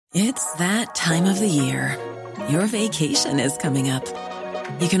It's that time of the year. Your vacation is coming up.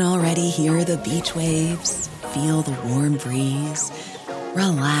 You can already hear the beach waves, feel the warm breeze,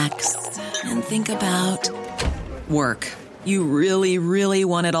 relax, and think about work. You really, really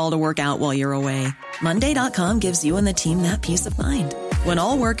want it all to work out while you're away. Monday.com gives you and the team that peace of mind. When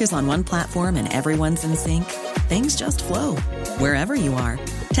all work is on one platform and everyone's in sync, things just flow. Wherever you are,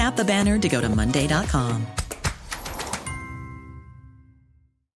 tap the banner to go to Monday.com.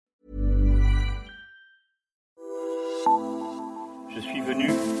 Je suis venu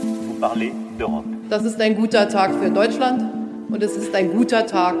vous parler d'Europe. Das ist ein guter Tag für Deutschland und es ist ein guter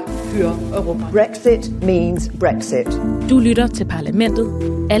Tag für Europa. Brexit means Brexit. Du lytter til Parlamentet,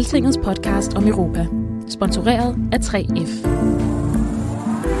 Altingets podcast om Europa. Sponsoreret af 3F.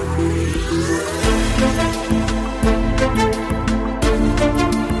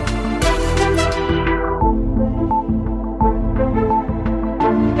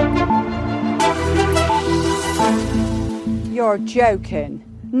 You're joking.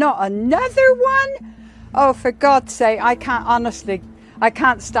 Not another one? Oh, for God's sake, I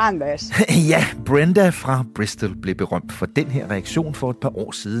can't stand this. Ja, Brenda fra Bristol blev berømt for den her reaktion for et par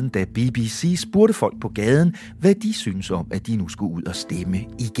år siden, da BBC spurgte folk på gaden, hvad de synes om, at de nu skulle ud og stemme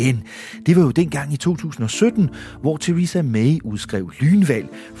igen. Det var jo dengang i 2017, hvor Theresa May udskrev lynvalg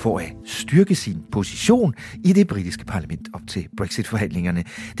for at styrke sin position i det britiske parlament op til Brexit-forhandlingerne.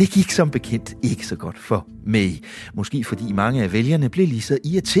 Det gik som bekendt ikke så godt for May. Måske fordi mange af vælgerne blev lige så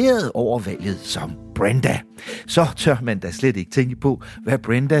irriteret over valget som Brenda. Så tør man da slet ikke tænke på, hvad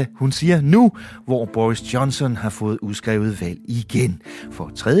Brenda hun siger nu, hvor Boris Johnson har fået udskrevet valg igen.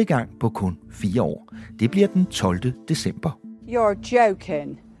 For tredje gang på kun 4 år. Det bliver den 12. december. You're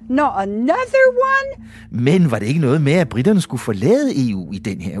joking. Not another one? Men var det ikke noget med, at britterne skulle forlade EU i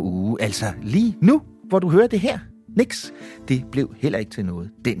den her uge? Altså lige nu, hvor du hører det her? Niks. Det blev heller ikke til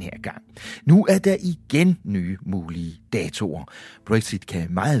noget den her gang. Nu er der igen nye mulige datoer. Brexit kan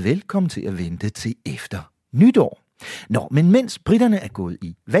meget vel komme til at vente til efter nytår. Nå, men mens britterne er gået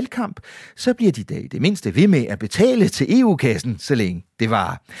i valgkamp, så bliver de da i det mindste ved med at betale til EU-kassen, så længe det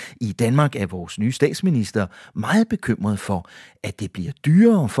var. I Danmark er vores nye statsminister meget bekymret for, at det bliver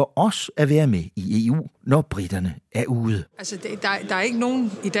dyrere for os at være med i EU, når britterne er ude. Altså, der er ikke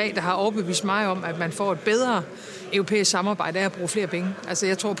nogen i dag, der har overbevist mig om, at man får et bedre europæisk samarbejde af at bruge flere penge. Altså,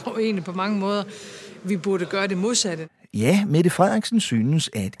 jeg tror egentlig på mange måder, vi burde gøre det modsatte. Ja, Mette Frederiksen synes,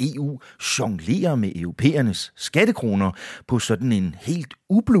 at EU jonglerer med europæernes skattekroner på sådan en helt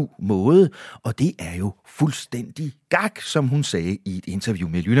ublu måde, og det er jo fuldstændig gak, som hun sagde i et interview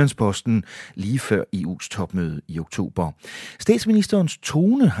med Jyllandsposten lige før EU's topmøde i oktober. Statsministerens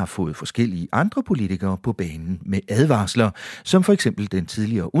tone har fået forskellige andre politikere på banen med advarsler, som for eksempel den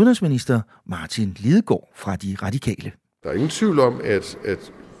tidligere udenrigsminister Martin Lidegaard fra De Radikale. Der er ingen tvivl om,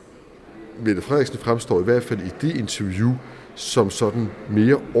 at Mette Frederiksen fremstår i hvert fald i det interview som sådan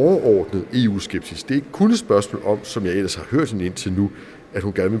mere overordnet EU-skeptisk. Det er ikke kun et spørgsmål om, som jeg ellers har hørt hende indtil nu, at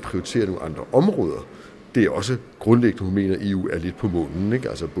hun gerne vil prioritere nogle andre områder. Det er også grundlæggende, hun mener, at EU er lidt på månen, ikke?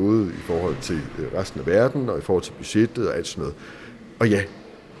 Altså både i forhold til resten af verden og i forhold til budgettet og alt sådan noget. Og ja,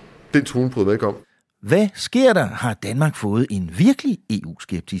 den tone bryder mig ikke om. Hvad sker der? Har Danmark fået en virkelig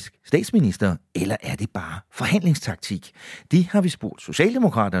EU-skeptisk statsminister, eller er det bare forhandlingstaktik? Det har vi spurgt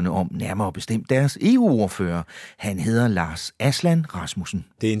Socialdemokraterne om, nærmere bestemt deres EU-ordfører. Han hedder Lars Aslan Rasmussen.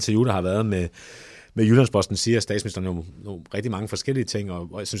 Det interview, der har været med Jyllandsposten, siger statsministeren nogle rigtig mange forskellige ting,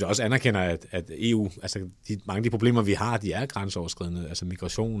 og jeg synes jeg også anerkender, at EU, altså mange af de problemer, vi har, de er grænseoverskridende, altså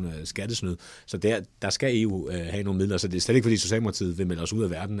migration, skattesnyd, så der skal EU have nogle midler, så det er slet ikke, fordi Socialdemokratiet vil melde os ud af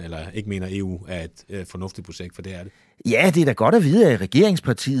verden, eller ikke mener, EU er et fornuftigt projekt, for det er det. Ja, det er da godt at vide, at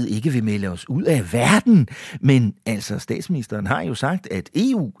regeringspartiet ikke vil melde os ud af verden, men altså statsministeren har jo sagt, at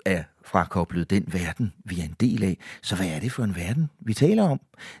EU er frakoblet den verden, vi er en del af. Så hvad er det for en verden, vi taler om?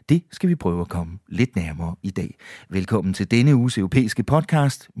 Det skal vi prøve at komme lidt nærmere i dag. Velkommen til denne uges europæiske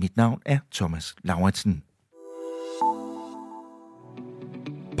podcast. Mit navn er Thomas Lauritsen.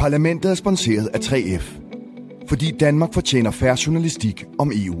 Parlamentet er sponsoreret af 3F, fordi Danmark fortjener fair journalistik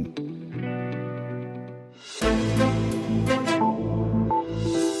om EU.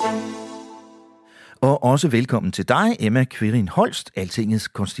 Og også velkommen til dig, Emma Quirin Holst, Altingets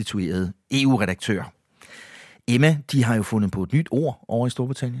konstituerede EU-redaktør. Emma, de har jo fundet på et nyt ord over i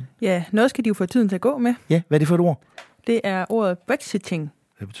Storbritannien. Ja, noget skal de jo få tiden til at gå med. Ja, hvad er det for et ord? Det er ordet Brexiting.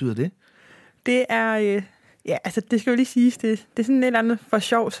 Hvad betyder det? Det er, altså det skal jo lige siges, det er sådan et eller andet for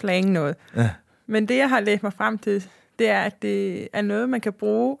sjov slang noget. Ja. Men det, jeg har læst mig frem til, det er, at det er noget, man kan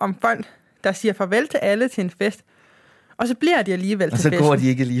bruge om folk, der siger farvel til alle til en fest. Og så bliver de alligevel til festen. Og så går de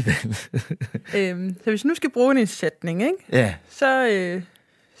ikke alligevel. Så hvis nu skal bruge en sætning, ikke? Ja.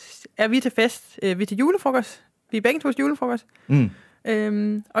 er vi til fest, vi er til julefrokost, vi er begge to til julefrokost,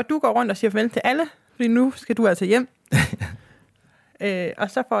 og du går rundt og siger farvel til alle, fordi nu skal du altså hjem.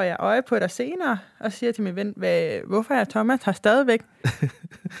 Og så får jeg øje på dig senere, og siger til min ven, hvorfor er Thomas her stadigvæk?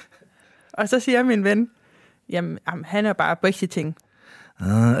 Og så siger min ven, jamen han er bare Brexit-ting.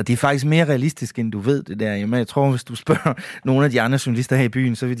 Og det er faktisk mere realistisk, end du ved det der. Jamen, jeg tror, hvis du spørger nogle af de andre journalister her i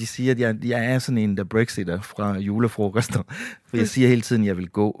byen, så vil de sige, at jeg er sådan en, der brexiter fra julefrokoster. For jeg siger hele tiden, at jeg vil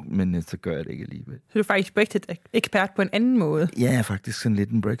gå, men så gør jeg det ikke alligevel. Så du er faktisk Brexit-ekspert på en anden måde? Ja, jeg er faktisk sådan lidt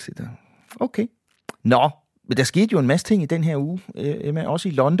en brexiter. Okay. Nå, men der skete jo en masse ting i den her uge, Emma, også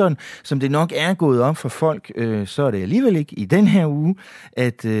i London, som det nok er gået op for folk, så er det alligevel ikke i den her uge,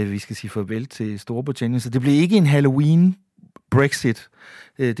 at vi skal sige farvel til Storbritannien. Så det bliver ikke en Halloween-Brexit.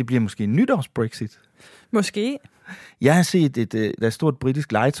 Det bliver måske en nytårs-Brexit. Måske. Jeg har set der er et stort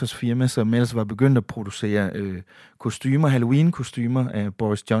britisk legetøjsfirma, som ellers var begyndt at producere kostymer, Halloween-kostymer af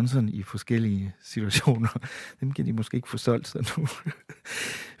Boris Johnson i forskellige situationer. Dem kan de måske ikke få solgt sig nu.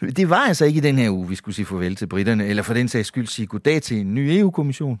 Det var altså ikke i den her uge, vi skulle sige farvel til britterne, eller for den sags skyld sige goddag til en ny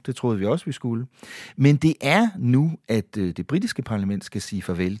EU-kommission. Det troede vi også, vi skulle. Men det er nu, at det britiske parlament skal sige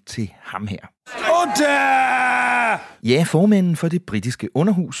farvel til ham her. Ja, formanden for det britiske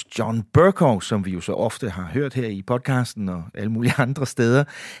underhus, John Bercow, som vi jo så ofte har hørt her i podcasten og alle mulige andre steder,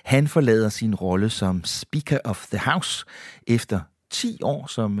 han forlader sin rolle som Speaker of the House efter 10 år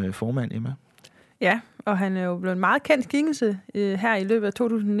som formand, Emma. Ja, og han er jo blevet en meget kendt skikkelse her i løbet af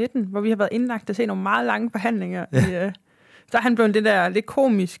 2019, hvor vi har været indlagt at se nogle meget lange forhandlinger. Ja. Så er han blevet det der lidt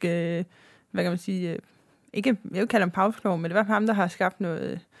komiske, hvad kan man sige, ikke, jeg vil kalde ham pauseklog, men det var ham, der har skabt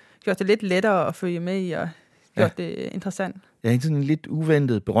noget, gjort det lidt lettere at følge med i og gjort det interessant. Ja, sådan en lidt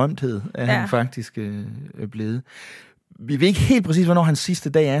uventet berømthed er han faktisk blevet. Vi ved ikke helt præcis, hvornår hans sidste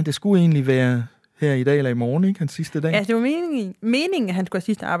dag er. Det skulle egentlig være her i dag eller i morgen, ikke? Hans sidste dag. Ja, det var meningen, at han skulle have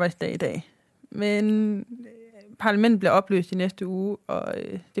sidste arbejdsdag i dag. Men parlamentet bliver opløst i næste uge, og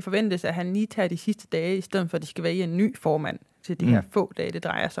det forventes, at han lige tager de sidste dage, i stedet for at de skal vælge en ny formand til de her få dage, det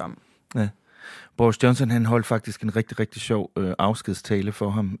drejer sig om. Ja. Boris Johnson, han holdt faktisk en rigtig, rigtig sjov afskedstale for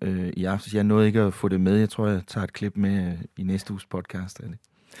ham i aften. Jeg nåede ikke at få det med. Jeg tror, jeg tager et klip med i næste uges podcast. Er det?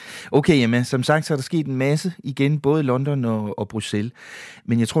 Okay, Emma, som sagt, så er der sket en masse igen, både i London og Bruxelles.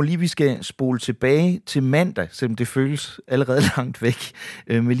 Men jeg tror lige, vi skal spole tilbage til mandag, selvom det føles allerede langt væk.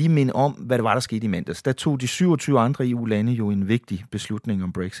 Men lige minde om, hvad det var, der skete i mandags. Der tog de 27 andre EU-lande jo en vigtig beslutning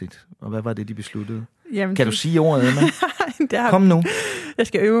om Brexit. Og hvad var det, de besluttede? Jamen, kan du sige ordet, Emma? Kom nu. Jeg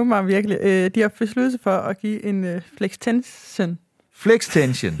skal øve mig virkelig. De har besluttet sig for at give en flextension.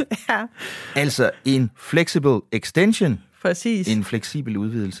 Flextension? Ja. Altså en flexible extension? Præcis. En fleksibel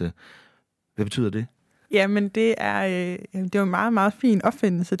udvidelse. Hvad betyder det? Jamen, det er jo en meget, meget fin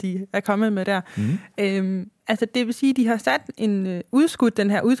opfindelse, de er kommet med der. Altså, det vil sige, at de har sat udskudt den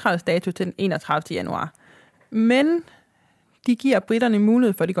her udtrædelsesdato til den 31. januar. Men de giver britterne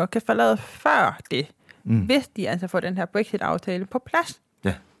mulighed for, at de godt kan forlade før det, hvis de altså får den her Brexit-aftale på plads.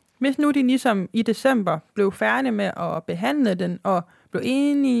 Ja. Hvis nu de ligesom i december blev færdige med at behandle den, og blev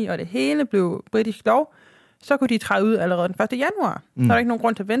enige, og det hele blev britisk lov, så kunne de træde ud allerede den 1. januar. Så er der ikke nogen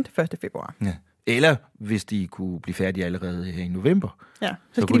grund til at vente til 1. februar. Ja. Eller hvis de kunne blive færdige allerede her i november, ja,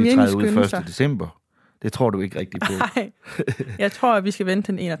 så kunne de træde ud 1. december. Det tror du ikke rigtigt på. Nej, jeg tror, at vi skal vente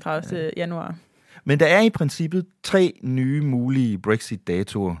til den 31. januar. Men der er i princippet 3 nye mulige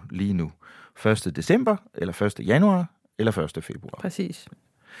Brexit-datoer lige nu. 1. december, eller 1. januar, eller 1. februar. Præcis.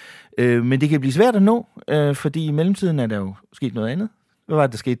 Men det kan blive svært at nå, fordi i mellemtiden er der jo sket noget andet. Hvad var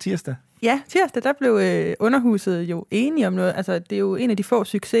det, der skete tirsdag? Ja, tirsdag, der blev underhuset jo enige om noget. Altså, det er jo en af de få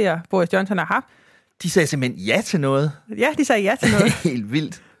succeser, Boris Johnson har haft. De sagde simpelthen ja til noget? Ja, de sagde ja til noget. Helt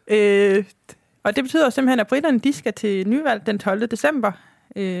vildt. Og det betyder simpelthen, at britterne de skal til nyvalg den 12. december.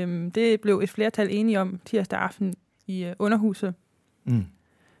 Det blev et flertal enige om tirsdag aften i underhuset.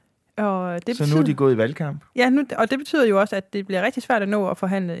 Og det så nu er de gået i valgkamp? Ja, og det betyder jo også, at det bliver rigtig svært at nå at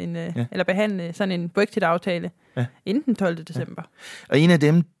forhandle eller behandle sådan en Brexit-aftale inden den 12. december. Og en af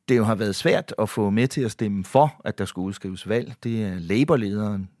dem, det jo har været svært at få med til at stemme for, at der skulle udskrives valg, det er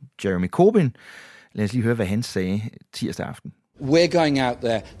Labour-lederen Jeremy Corbyn. Lad os lige høre, hvad han sagde tirsdag aften. We're going out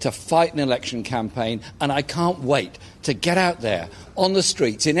there to fight an election campaign, and I can't wait to get out there on the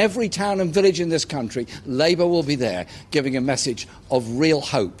streets in every town and village in this country. Labour will be there giving a message of real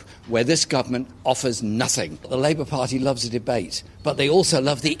hope where this government offers nothing. The Labour Party loves a debate, but they also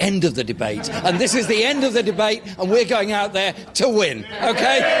love the end of the debate. And this is the end of the debate, and we're going out there to win.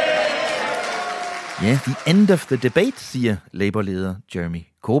 Okay? Ja, the end of the debate, siger Labour-leder Jeremy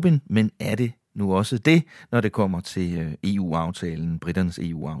Corbyn, men er det nu også det, når det kommer til EU-aftalen, britternes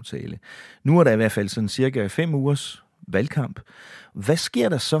EU-aftale. Nu er der i hvert fald sådan cirka 5 ugers valgkamp. Hvad sker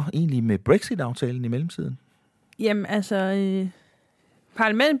der så egentlig med Brexit-aftalen i mellemtiden? Jamen altså,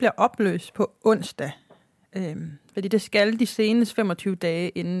 parlamentet bliver opløst på onsdag, fordi det skal de seneste 25 dage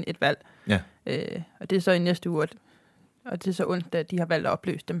inden et valg. Ja. Og det er så i næste uge, og det er så onsdag, at de har valgt at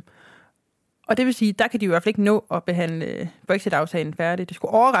opløse dem. Og det vil sige, der kan de jo i hvert fald ikke nå at behandle Brexit-aftalen færdigt. Det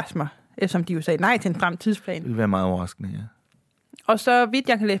skulle overraske mig, eftersom de jo sagde nej til en frem tidsplan. Det vil være meget overraskende, ja. Og så vidt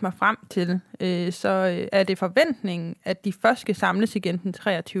jeg kan læse mig frem til, så er det forventningen, at de først skal samles igen den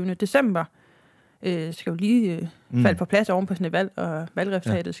 23. december. Skal jo lige falde på plads oven på sådan et valg, og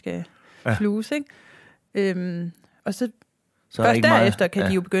valgresultatet skal sluges, ikke? Og så først derefter kan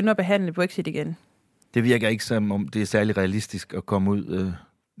de jo begynde at behandle Brexit igen. Det virker ikke som om det er særlig realistisk at komme ud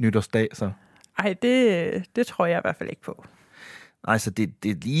nytårsdag, så? Ej, det tror jeg i hvert fald ikke på. Nej, så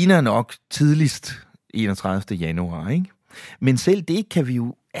det ligner nok tidligst 31. januar, ikke? Men selv det kan vi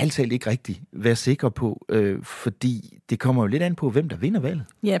jo altid ikke rigtig være sikre på, fordi det kommer jo lidt an på, hvem der vinder valget.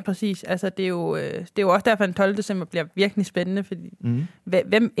 Ja, præcis. Altså, det er jo også derfor, den 12. december bliver virkelig spændende, fordi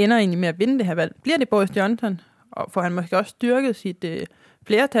hvem ender egentlig med at vinde det her valg? Bliver det Boris Johnson, og får han måske også styrket sit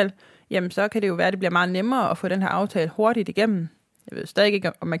flertal, jamen så kan det jo være, at det bliver meget nemmere at få den her aftale hurtigt igennem. Jeg ved stadig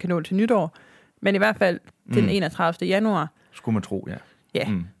ikke, om man kan nå det til nytår, men i hvert fald til den 31. januar. Skulle man tro, ja. Ja,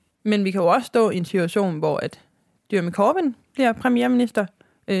 men vi kan jo også stå i en situation, hvor at Jeremy Corbyn bliver premierminister,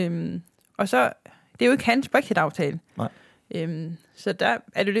 og så, det er jo ikke hans Brexit-aftale. Nej. Så der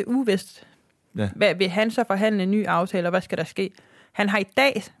er det lidt uvist. Ja. Hvad vil han så forhandle en ny aftale, og hvad skal der ske? Han har i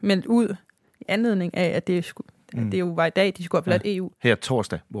dag meldt ud, i anledning af, at det jo var i dag, de skulle have forladt EU. Her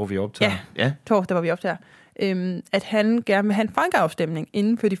torsdag, hvor vi optager. Ja, torsdag, hvor vi optager. At han gerne vil have en folkeafstemning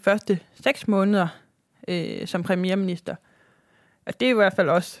inden for de første 6 måneder som premierminister. Og det er i hvert fald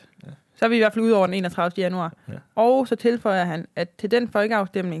også... Så er vi i hvert fald ude over den 31. januar. Ja. Og så tilføjer han, at til den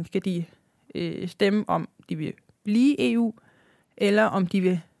folkeafstemning skal de stemme, om de vil blive EU, eller om de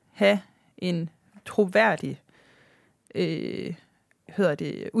vil have en troværdig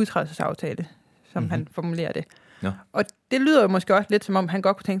udtrædelsesaftale, som han formulerer det. Ja. Og det lyder jo måske også lidt som om, han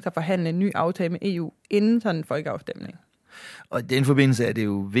godt kunne tænke sig at forhandle en ny aftale med EU inden sådan en folkeafstemning. Og i den forbindelse er det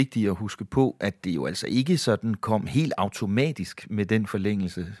jo vigtigt at huske på, at det jo altså ikke sådan kom helt automatisk med den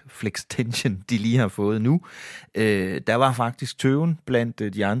forlængelse, flex-tension, de lige har fået nu. Der var faktisk tøven blandt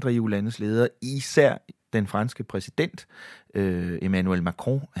de andre EU-landes ledere, især den franske præsident, Emmanuel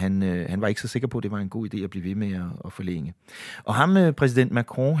Macron. Han var ikke så sikker på, at det var en god idé at blive ved med at forlænge. Og ham, præsident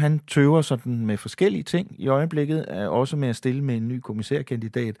Macron, han tøver sådan med forskellige ting i øjeblikket, også med at stille med en ny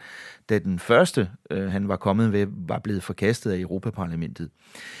kommissærkandidat, da den første, han var kommet ved, var blevet forkastet af Europaparlamentet.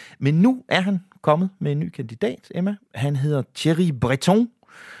 Men nu er han kommet med en ny kandidat, Emma. Han hedder Thierry Breton,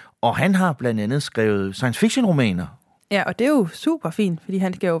 og han har blandt andet skrevet science fiction-romaner. Ja, og det er jo super fint, fordi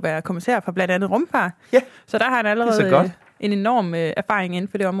han skal jo være kommissær for blandt andet rumfart. Ja. Så der har han allerede en enorm erfaring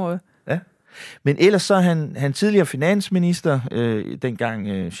inden for det område. Ja. Men ellers så er han tidligere finansminister,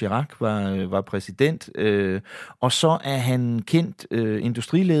 dengang Chirac var præsident, og så er han kendt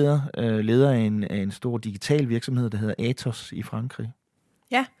industrileder, leder af en stor digital virksomhed, der hedder Atos i Frankrig.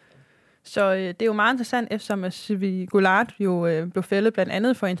 Ja, så det er jo meget interessant, eftersom Sylvie Goulard jo blev fældet blandt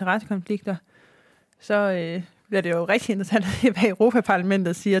andet for interessekonflikter, så bliver det jo rigtig interessant, hvad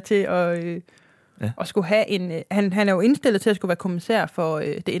Europaparlamentet siger til at skulle have en... Han er jo indstillet til at skulle være kommissær for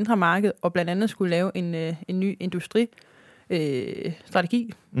det indre marked, og blandt andet skulle lave en ny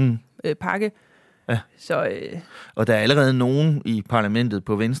industristrategi, pakke. Ja. Så, og der er allerede nogen i parlamentet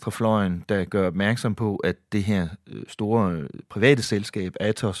på venstrefløjen, der gør opmærksom på, at det her store private selskab,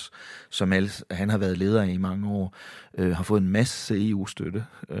 Atos, som han har været leder af i mange år, har fået en masse EU-støtte,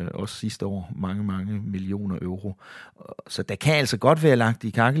 også sidste år, mange millioner euro. Så der kan altså godt være lagt i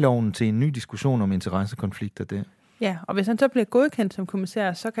kakkelovnen til en ny diskussion om interessekonflikter der. Ja, og hvis han så bliver godkendt som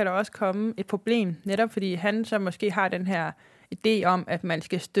kommissær, så kan der også komme et problem, netop fordi han så måske har den her idé om, at man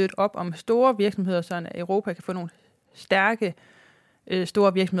skal støtte op om store virksomheder, så at Europa kan få nogle stærke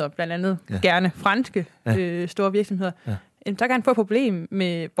store virksomheder, blandt andet gerne franske store virksomheder. Ja. Så kan han få et problem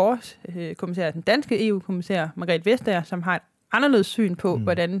med vores kommissær, den danske EU-kommissær, Margrethe Vestager, som har et anderledes syn på,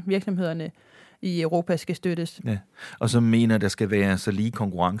 hvordan virksomhederne i Europa skal støttes. Ja. Og som mener, der skal være så lige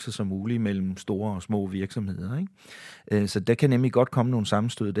konkurrence som muligt mellem store og små virksomheder. Ikke? Så der kan nemlig godt komme nogle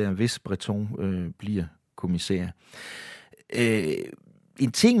sammenstød der, hvis Breton bliver kommissær.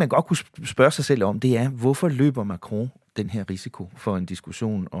 En ting, man godt kunne spørge sig selv om, det er, hvorfor løber Macron den her risiko for en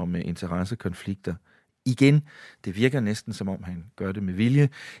diskussion om interessekonflikter igen. Det virker næsten, som om han gør det med vilje.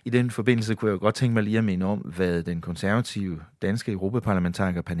 I den forbindelse kunne jeg jo godt tænke mig lige at minde om, hvad den konservative danske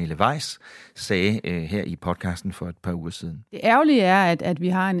europaparlamentariker Pernille Weiss sagde her i podcasten for et par uger siden. Det ærgerlige er, at vi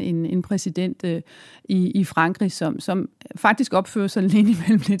har en præsident i Frankrig, som faktisk opfører sig lidt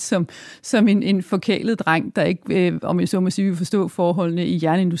imellem lidt som en forkælet dreng, der ikke, om jeg så må sige, vil forstå forholdene i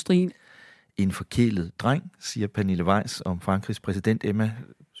jernindustrien. En forkælet dreng, siger Pernille Weiss om Frankrigs præsident. Emma,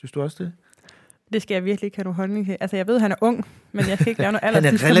 synes du også det? Det skal jeg virkelig ikke have nogen holdning til. Altså, jeg ved, at han er ung, men jeg skal ikke lave noget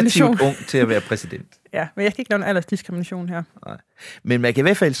aldersdiskrimination. Han er relativt ung til at være præsident. Ja, men jeg skal ikke lave noget aldersdiskrimination her. Nej. Men man kan i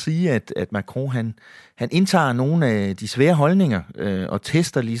hvert fald sige, at Macron, han indtager nogle af de svære holdninger og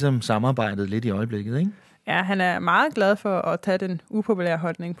tester ligesom samarbejdet lidt i øjeblikket, ikke? Ja, han er meget glad for at tage den upopulære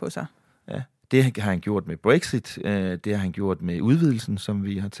holdning på sig. Ja, det har han gjort med Brexit, det har han gjort med udvidelsen, som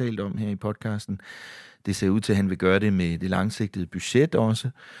vi har talt om her i podcasten. Det ser ud til, at han vil gøre det med det langsigtede budget også,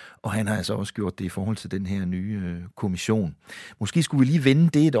 og han har altså også gjort det i forhold til den her nye kommission. Måske skulle vi lige vende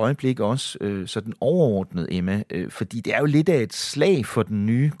det et øjeblik også, sådan overordnet, Emma, fordi det er jo lidt af et slag for den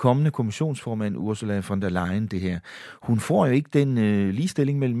nye kommende kommissionsformand Ursula von der Leyen, det her. Hun får jo ikke den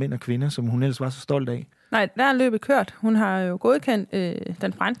ligestilling mellem mænd og kvinder, som hun ellers var så stolt af. Nej, der er løbet kørt. Hun har jo godkendt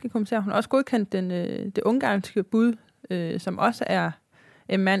den franske kommissær, hun har også godkendt det ungarske bud, som også er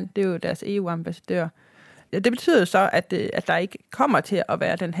en mand, det er jo deres EU-ambassadør. Det betyder så, at der ikke kommer til at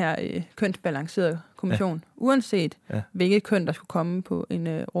være den her kønsbalancerede kommission, uanset hvilket køn, der skulle komme på en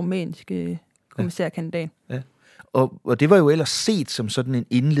rumænsk kommissærkandidat. Ja. Og det var jo ellers set som sådan en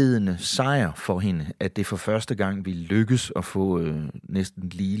indledende sejr for hende, at det for første gang ville lykkes at få næsten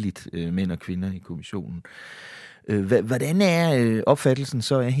ligeligt mænd og kvinder i kommissionen. Hvordan er opfattelsen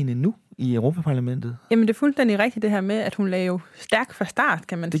så af hende nu i Europaparlamentet? Jamen, det er fuldstændig rigtigt det her med, at hun lagde jo stærk fra start,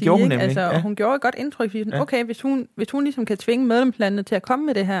 kan man sige. Det gjorde hun nemlig. Altså, hun gjorde et godt indtryk, fordi okay, hvis hun ligesom kan tvinge medlemslandene til at komme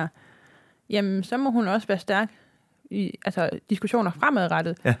med det her, jamen, så må hun også være stærk i diskussioner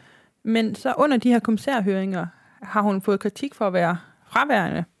fremadrettet. Ja. Men så under de her kommissærhøringer har hun fået kritik for at være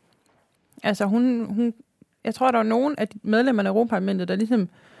fraværende. Altså, jeg tror, der var nogen af medlemmerne af Europaparlamentet, der ligesom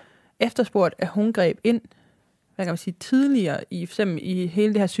efterspurgte, at hun greb ind, hvad kan man sige, tidligere, i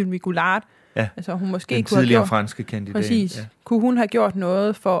hele det her Sylvie Goulard. Ja, altså, hun måske den tidligere franske kandidat. Præcis. Ja. Kunne hun have gjort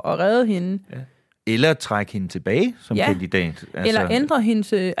noget for at redde hende? Ja. Eller trække hende tilbage som kandidat. Eller ændre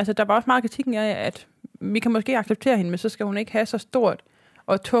hendes... Altså, der var også meget kritikken af, at vi kan måske acceptere hende, men så skal hun ikke have så stort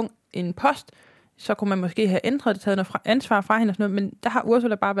og tung en post. Så kunne man måske have ændret det, taget noget ansvar fra hende og sådan noget, men der har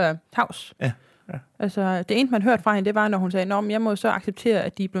Ursula bare været tavs. Ja. Ja. Altså, det eneste, man hørte fra hende, det var, når hun sagde, jeg må så acceptere,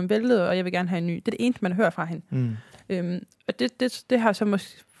 at de er blevet væltet, og jeg vil gerne have en ny. Det er det eneste, man hører fra hende. Og det har så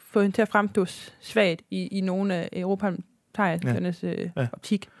måske fået hende til at fremstå svagt i nogle af europamerikernes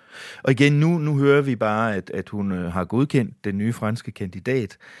optik. Og igen, nu hører vi bare, at hun har godkendt den nye franske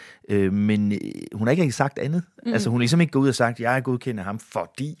kandidat, men hun har ikke sagt andet. Altså, hun har ligesom ikke gået ud og sagt, jeg er godkendt ham,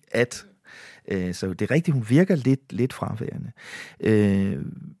 fordi at... Så det er rigtigt, hun virker lidt fraværende.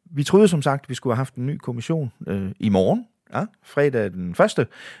 Vi troede som sagt, at vi skulle have haft en ny kommission i morgen, fredag den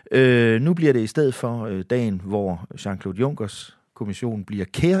 1. Nu bliver det i stedet for dagen, hvor Jean-Claude Junckers kommission bliver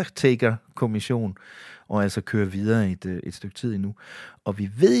caretaker-kommission, og altså kører videre et stykke tid endnu. Og vi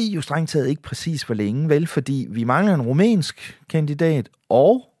ved jo strengt taget ikke præcis, hvor længe, vel, fordi vi mangler en rumænsk kandidat,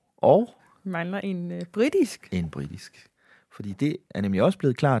 og vi mangler en britisk. En britisk. Fordi det er nemlig også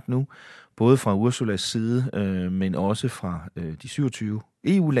blevet klart nu, både fra Ursulas side, men også fra de 27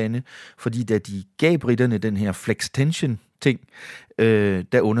 EU-lande, fordi da de gav britterne den her flex-tension-ting,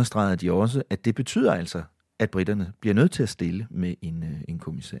 der understregede de også, at det betyder altså, at britterne bliver nødt til at stille med en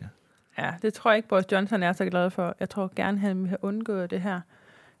kommissær. Ja, det tror jeg ikke, Boris Johnson er så glad for. Jeg tror gerne, han vil have undgået det her.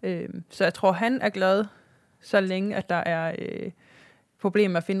 Så jeg tror, han er glad, så længe at der er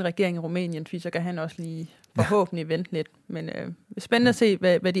problemer med at finde regering i Rumænien, fordi så kan han også lige forhåbentlig vente lidt. Men det er spændende at se,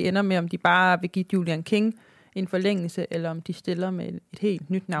 hvad de ender med, om de bare vil give Julian King en forlængelse, eller om de stiller med et helt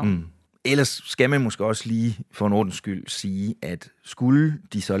nyt navn. Ellers skal man måske også lige for en ordens skyld sige, at skulle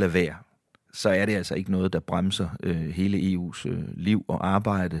de så lade være, så er det altså ikke noget, der bremser hele EU's liv og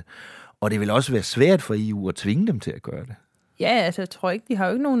arbejde. Og det vil også være svært for EU at tvinge dem til at gøre det. Ja, altså jeg tror ikke, de har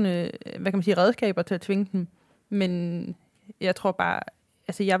jo ikke nogen redskaber til at tvinge dem. Men jeg tror bare,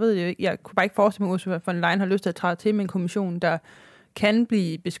 altså jeg ved jo ikke, jeg kunne bare ikke forestille mig, at Ursula von der Leyen har lyst til at træde til med en kommission, der kan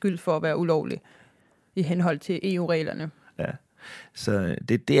blive beskyldt for at være ulovlig i henhold til EU-reglerne. Ja. Så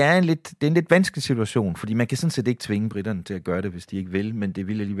det er en lidt vanskelig situation, fordi man kan sådan set ikke tvinge britterne til at gøre det, hvis de ikke vil, men det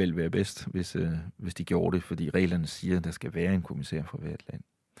ville alligevel være bedst, hvis de gjorde det, fordi reglerne siger, at der skal være en kommissær for hvert land.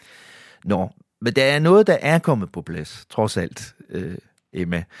 Men der er noget, der er kommet på plads, trods alt.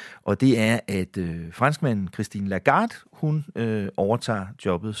 Emma. Og det er, at franskmanden Christine Lagarde, hun overtager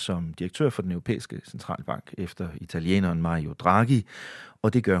jobbet som direktør for den europæiske centralbank efter italieneren Mario Draghi,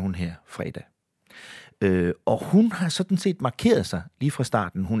 og det gør hun her fredag. Og hun har sådan set markeret sig lige fra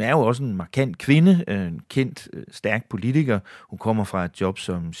starten. Hun er jo også en markant kvinde, en kendt, stærk politiker. Hun kommer fra et job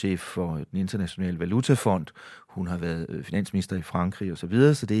som chef for den internationale valutafond. Hun har været finansminister i Frankrig og så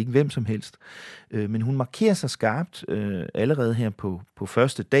videre, så det er ikke hvem som helst. Men hun markerer sig skarpt allerede her på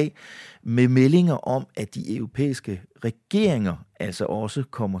første dag med meldinger om, at de europæiske regeringer altså også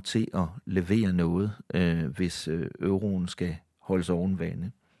kommer til at levere noget, hvis euroen skal holdes oven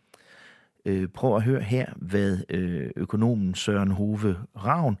vande. Prøv at høre her, hvad økonomen Søren Hove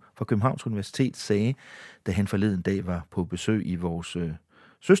Ravn fra Københavns Universitet sagde, da han forleden dag var på besøg i vores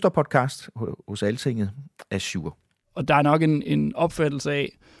søsterpodcast hos Altinget, Azure. Og der er nok en opfattelse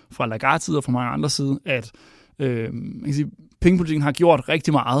af, fra Lagarde side og fra mange andre side, at man kan sige, pengepolitikken har gjort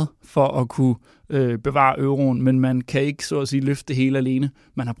rigtig meget for at kunne bevare euroen, men man kan ikke så at sige løfte det hele alene.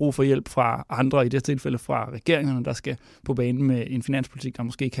 Man har brug for hjælp fra andre, i det tilfælde fra regeringerne, der skal på banen med en finanspolitik, der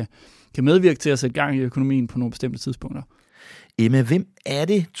måske kan medvirke til at sætte gang i økonomien på nogle bestemte tidspunkter. Emma, hvem er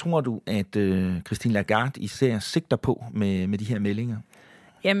det, tror du, at Christine Lagarde især sigter på med de her meldinger?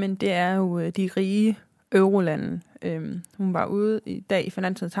 Jamen, det er jo de rige eurolande. Hun var ude i dag i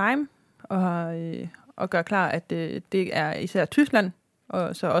Financial Times og gør klar, at det er især Tyskland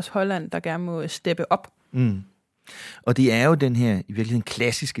og så også Holland, der gerne må steppe op. Mm. Og det er jo den her i virkeligheden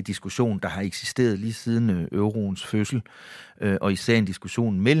klassiske diskussion, der har eksisteret lige siden euroens fødsel, og især en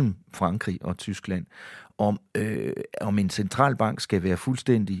diskussion mellem Frankrig og Tyskland, om en centralbank skal være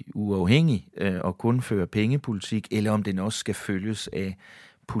fuldstændig uafhængig og kun føre pengepolitik, eller om den også skal følges af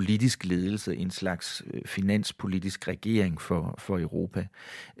politisk ledelse, en slags finanspolitisk regering for Europa.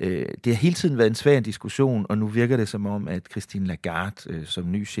 Det har hele tiden været en svær diskussion, og nu virker det som om, at Christine Lagarde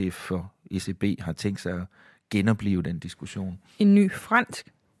som ny chef for ECB har tænkt sig at genopleve den diskussion. En ny fransk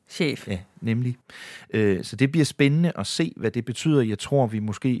chef. Ja, nemlig. Så det bliver spændende at se, hvad det betyder. Jeg tror, vi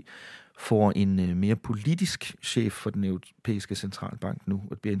måske får en mere politisk chef for den europæiske centralbank nu.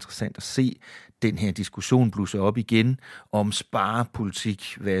 Det bliver interessant at se den her diskussion blusse op igen om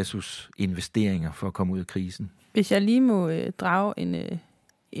sparepolitik versus investeringer for at komme ud af krisen. Hvis jeg lige må drage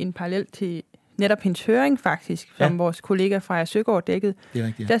en parallel til netop hendes høring faktisk, som vores kollega Freja Søgaard dækkede,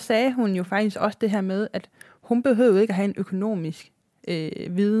 der sagde hun jo faktisk også det her med, at hun behøvede ikke at have en økonomisk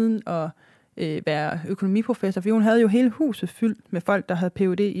viden og være økonomiprofessor, for hun havde jo hele huset fyldt med folk, der havde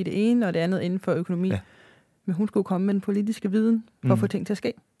Ph.D. i det ene og det andet inden for økonomi. Ja. Men hun skulle komme med den politiske viden for at få ting til at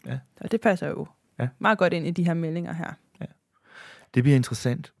ske. Ja. Og det passer jo meget godt ind i de her meldinger her. Ja. Det bliver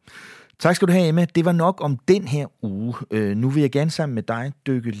interessant. Tak skal du have, Emma. Det var nok om den her uge. Nu vil jeg gerne sammen med dig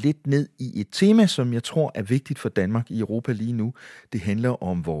dykke lidt ned i et tema, som jeg tror er vigtigt for Danmark i Europa lige nu. Det handler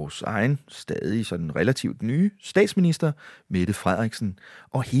om vores egen, stadig sådan relativt nye statsminister, Mette Frederiksen,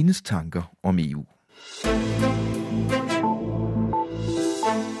 og hendes tanker om EU.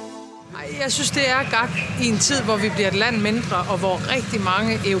 Jeg synes, det er gak i en tid, hvor vi bliver et land mindre, og hvor rigtig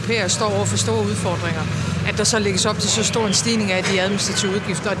mange europæere står over for store udfordringer, at der så lægges op til så stor en stigning af de administrative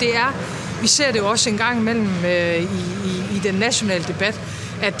udgifter. Og det er, vi ser det jo også en gang imellem i den nationale debat,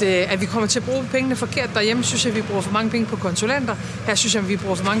 at vi kommer til at bruge pengene forkert. Derhjemme synes jeg, at vi bruger for mange penge på konsulenter. Her synes jeg, at vi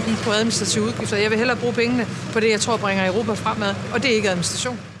bruger for mange penge på administrative udgifter. Jeg vil hellere bruge pengene på det, jeg tror bringer Europa fremad, og det er ikke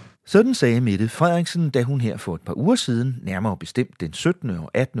administration. Sådan sagde Mette Frederiksen, da hun her for et par uger siden, nærmere bestemt den 17.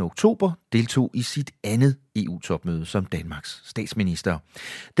 og 18. oktober, deltog i sit andet EU-topmøde som Danmarks statsminister.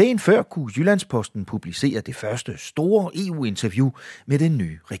 Dagen før kunne Jyllandsposten publicere det første store EU-interview med den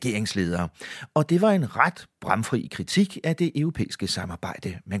nye regeringsleder. Og det var en ret bramfri kritik af det europæiske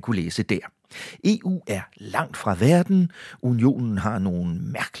samarbejde, man kunne læse der. EU er langt fra verden, unionen har nogle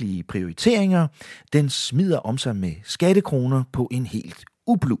mærkelige prioriteringer, den smider om sig med skattekroner på en helt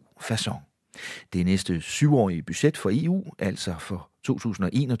ublu facon. Det næste 7-årige budget for EU, altså for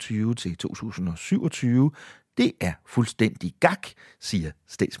 2021 til 2027, det er fuldstændig gak, siger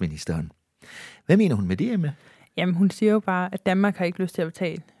statsministeren. Hvad mener hun med det, Emma? Jamen, hun siger jo bare, at Danmark har ikke lyst til at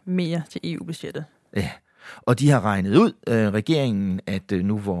betale mere til EU-budgettet. Ja, og de har regnet ud, regeringen, at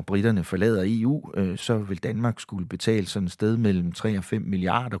nu hvor britterne forlader EU, så vil Danmark skulle betale sådan et sted mellem 3 og 5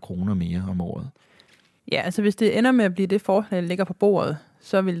 milliarder kroner mere om året. Ja, altså hvis det ender med at blive det forslag, der ligger på bordet,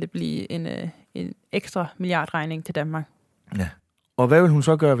 så vil det blive en ekstra milliardregning til Danmark. Ja, og hvad vil hun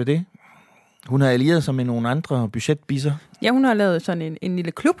så gøre ved det? Hun har allieret sig med nogle andre budgetbisser. Ja, hun har lavet sådan en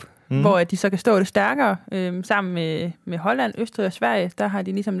lille klub, hvor de så kan stå det stærkere. Sammen med Holland, Østrig og Sverige, der har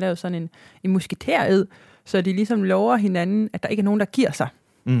de ligesom lavet sådan en musketered, så de ligesom lover hinanden, at der ikke er nogen, der giver sig,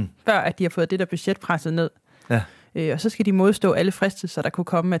 før at de har fået det der budget presset ned. Og så skal de modstå alle fristelser, der kunne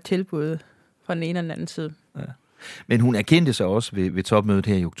komme af tilbud fra den ene eller den anden side. Ja. Men hun erkendte så også ved topmødet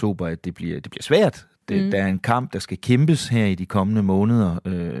her i oktober, at det bliver svært. Der er en kamp, der skal kæmpes her i de kommende måneder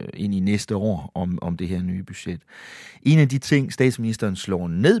ind i næste år om det her nye budget. En af de ting, statsministeren slår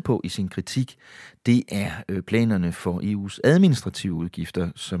ned på i sin kritik, det er planerne for EU's administrative udgifter,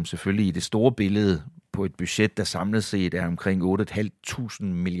 som selvfølgelig i det store billede på et budget, der samlet set er omkring 8.500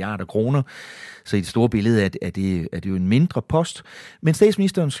 milliarder kroner. Så i det store billede er det jo en mindre post. Men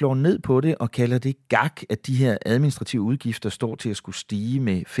statsministeren slår ned på det og kalder det gak, at de her administrative udgifter står til at skulle stige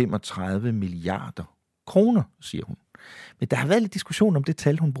med 35 milliarder kroner, siger hun. Men der har været lidt diskussion om det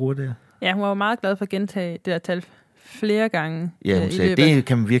tal, hun bruger der. Ja, hun var jo meget glad for at gentage det der tal flere gange. Ja, hun sagde, det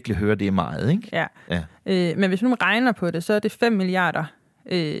kan man virkelig høre, det er meget, ikke? Ja. Men hvis nu regner på det, så er det 5 milliarder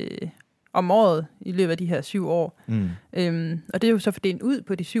om året i løbet af de her 7 år. Og det er jo så fordelt ud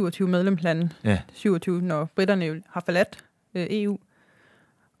på de 27 medlemslande. Ja. 27, når britterne har forladt EU.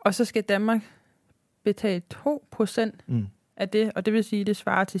 Og så skal Danmark betale 2% af det, og det vil sige, at det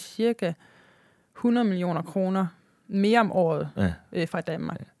svarer til cirka 100 millioner kroner mere om året fra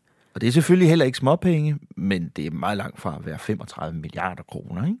Danmark. Ja. Og det er selvfølgelig heller ikke småpenge, men det er meget langt fra at være 35 milliarder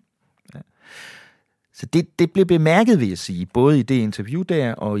kroner, ikke? Ja. Så det blev bemærket, vil jeg sige, både i det interview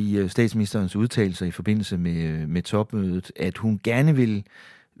der og i statsministerens udtalelser i forbindelse med topmødet, at hun gerne vil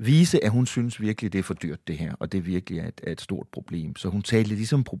vise, at hun synes virkelig, det er for dyrt det her, og det virkelig er et stort problem. Så hun talte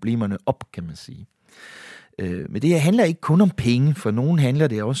ligesom problemerne op, kan man sige. Men det her handler ikke kun om penge, for nogen handler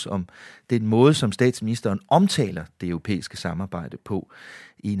det også om den måde, som statsministeren omtaler det europæiske samarbejde på.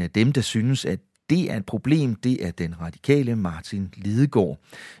 En af dem, der synes, at det er et problem, det er den radikale Martin Lidegaard.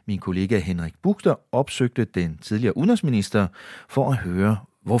 Min kollega Henrik Buchter opsøgte den tidligere udenrigsminister for at høre,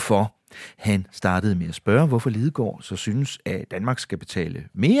 hvorfor. Han startede med at spørge, hvorfor Lidegaard så synes, at Danmark skal betale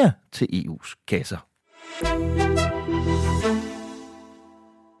mere til EU's kasser.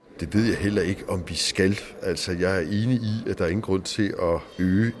 Det ved jeg heller ikke, om vi skal. Altså, jeg er enig i, at der er ingen grund til at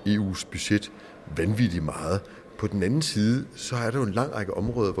øge EU's budget vanvittigt meget. På den anden side, så er der jo en lang række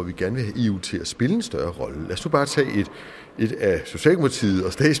områder, hvor vi gerne vil have EU til at spille en større rolle. Lad os nu bare tage et af Socialdemokratiet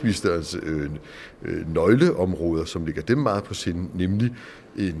og statsministerens nøgleområder, som ligger dem meget på sinde, nemlig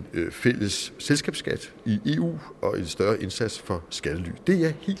en fælles selskabsskat i EU og en større indsats for skattely. Det er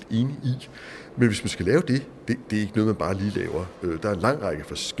jeg helt enig i. Men hvis man skal lave det er ikke noget, man bare lige laver. Der er en lang række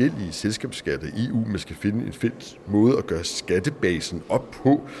forskellige selskabsskatter i EU. Man skal finde en fælles måde at gøre skattebasen op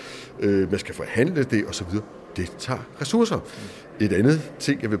på. Man skal forhandle det osv. Det tager ressourcer. Et andet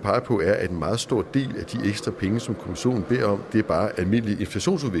ting, jeg vil pege på, er, at en meget stor del af de ekstra penge, som kommissionen beder om, det er bare almindelig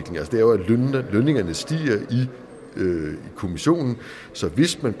inflationsudvikling. Altså det er jo, at lønningerne stiger i kommissionen. Så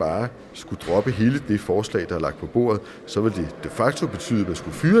hvis man bare skulle droppe hele det forslag, der er lagt på bordet, så vil det de facto betyde, at man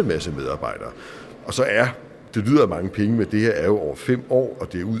skulle fyre en masse medarbejdere. Og så det lyder af mange penge, men det her er jo over 5 år,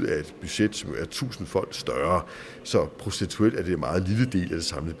 og det er ud af et budget, som er 1000 folk større. Så procentuelt er det en meget lille del af det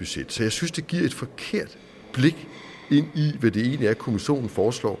samlede budget. Så jeg synes, det giver et forkert blik ind i, hvad det egentlig er, kommissionen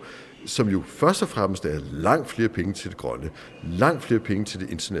foreslår, som jo først og fremmest er langt flere penge til det grønne, langt flere penge til det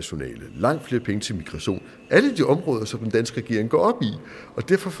internationale, langt flere penge til migration. Alle de områder, som den danske regering går op i. Og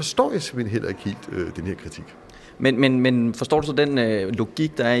derfor forstår jeg simpelthen heller ikke helt den her kritik. Men forstår du så den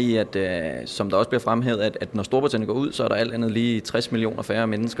logik, der er i, at som der også bliver fremhævet, at når Storbritannien går ud, så er der alt andet lige 60 millioner færre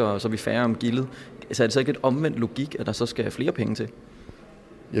mennesker, og så er vi færre om gildet. Så er det så ikke et omvendt logik, at der så skal flere penge til?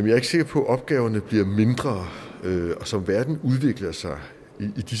 Jamen, jeg er ikke sikker på, at opgaverne bliver mindre, og som verden udvikler sig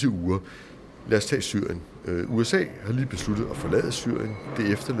i disse uger. Lad os tage Syrien. USA har lige besluttet at forlade Syrien.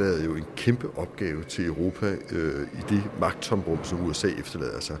 Det efterlader jo en kæmpe opgave til Europa i det magttomrum, som USA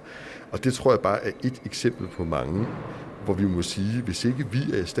efterlader sig. Og det tror jeg bare er et eksempel på mange, hvor vi må sige, hvis ikke vi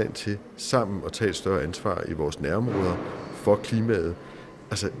er i stand til sammen at tage et større ansvar i vores nærområder for klimaet,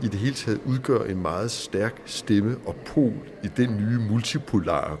 altså i det hele taget udgør en meget stærk stemme og pol i den nye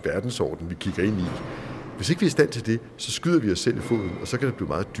multipolare verdensorden, vi kigger ind i. Hvis ikke vi er i stand til det, så skyder vi os selv i foden, og så kan det blive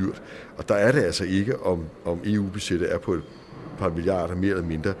meget dyrt. Og der er det altså ikke, om EU-budgettet er på et par milliarder mere eller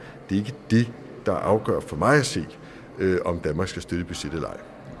mindre. Det er ikke det, der afgør for mig at se, om Danmark skal støtte budgettet eller ej.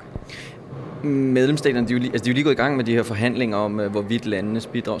 Medlemsstaterne, de er jo lige gået i gang med de her forhandlinger om, hvorvidt landenes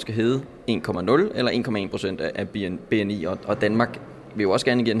bidrag skal hedde 1,0 eller 1,1% af BNI, og Danmark vil jo også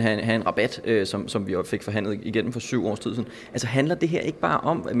gerne igen have en rabat, som vi jo fik forhandlet igennem for 7 års tid siden. Altså handler det her ikke bare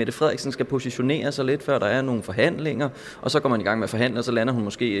om, at Mette Frederiksen skal positionere sig lidt, før der er nogle forhandlinger, og så går man i gang med at forhandle, og så lander hun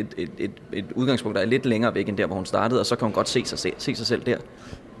måske et udgangspunkt, der er lidt længere væk end der, hvor hun startede, og så kan hun godt se sig selv der.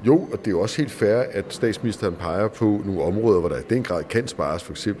 Jo, og det er jo også helt fair, at statsministeren peger på nogle områder, hvor der i den grad kan spares,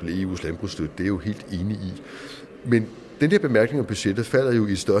 for eksempel EU's landbrugsstøtte. Det er jo helt enig i. Men den der bemærkning om budgettet falder jo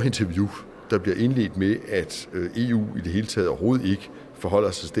i et større interview, der bliver indledt med, at EU i det hele taget overhovedet ikke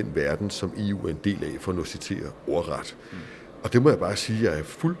forholder sig til den verden, som EU er en del af, for at citere ordret. Og det må jeg bare sige, at jeg er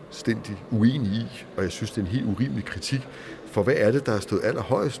fuldstændig uenig i, og jeg synes, det er en helt urimelig kritik. For hvad er det, der har stået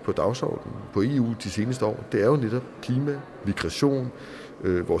allerhøjest på dagsordenen på EU de seneste år? Det er jo netop klima, migration,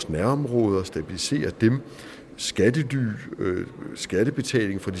 vores nærområder, stabilisere dem, skattely,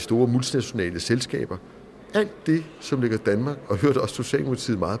 skattebetaling for de store multinationale selskaber. Alt det, som ligger Danmark, og hørte også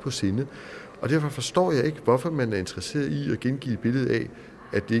Socialdemokratiet meget på sinde. Og derfor forstår jeg ikke, hvorfor man er interesseret i at gengive et billede af,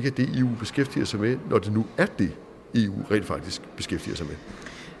 at det ikke er det, EU beskæftiger sig med, når det nu er det, EU rent faktisk beskæftiger sig med.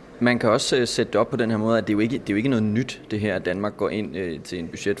 Man kan også sætte det op på den her måde, at det er jo ikke noget nyt, det her, at Danmark går ind til en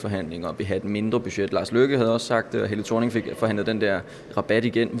budgetforhandling, og vi har et mindre budget. Lars Løkke havde også sagt, og Helle Thorning fik forhandlet den der rabat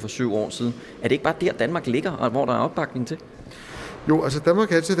igen for 7 år siden. Er det ikke bare der, Danmark ligger, og hvor der er opbakning til? Jo, altså Danmark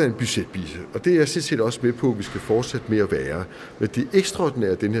har altid været en budgetbise, og det er jeg set også med på, at vi skal fortsætte med at være. Men det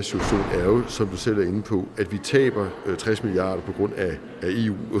ekstraordinære af den her situation er jo, som du selv er inde på, at vi taber 60 milliarder på grund af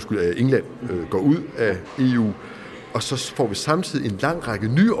at England går ud af EU, og så får vi samtidig en lang række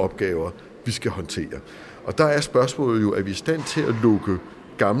nye opgaver, vi skal håndtere. Og der er spørgsmålet jo, at vi er i stand til at lukke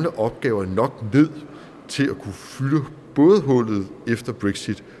gamle opgaver nok ned til at kunne fylde både hullet efter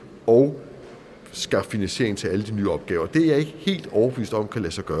Brexit og skaffe finansiering til alle de nye opgaver. Det er jeg ikke helt overbevist om, kan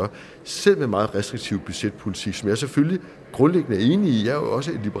lade sig gøre. Selv med meget restriktiv budgetpolitik, som jeg selvfølgelig grundlæggende er enig i. Jeg er jo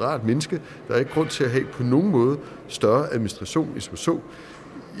også et liberalt menneske. Der er ikke grund til at have på nogen måde større administration, end som så.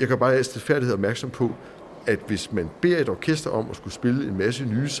 Jeg kan bare have stilfærdighed opmærksom på, at hvis man beder et orkester om at skulle spille en masse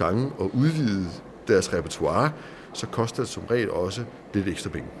nye sange og udvide deres repertoire, så koster det som regel også lidt ekstra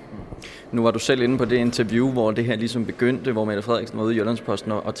penge. Nu var du selv inde på det interview, hvor det her ligesom begyndte, hvor Mette Frederiksen var ude i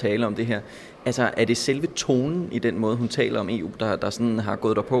Jyllandsposten og tale om det her. Altså, er det selve tonen i den måde, hun taler om EU, der sådan har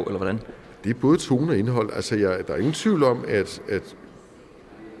gået derpå, eller hvordan? Det er både tone og indhold. Altså, der er ingen tvivl om, at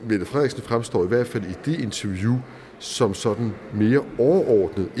Mette Frederiksen fremstår i hvert fald i det interview som sådan mere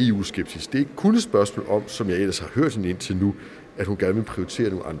overordnet EU-skeptisk. Det er ikke kun et spørgsmål om, som jeg ellers har hørt hende indtil nu, at hun gerne vil prioritere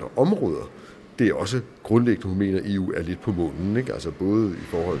nogle andre områder. Det er også grundlæggende, hun mener, at EU er lidt på månen, ikke? Altså både i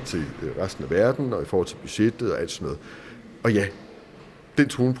forhold til resten af verden og i forhold til budgettet og alt sådan noget. Og ja, den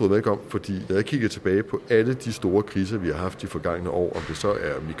tone bryder mig ikke om, fordi når jeg kigger tilbage på alle de store kriser, vi har haft de forgangne år, om det så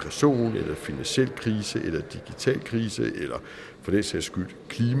er migration, eller finansiel krise, eller digital krise, eller for den sags skyld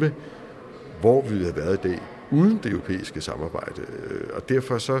klima, hvor vi have været i dag uden det europæiske samarbejde. Og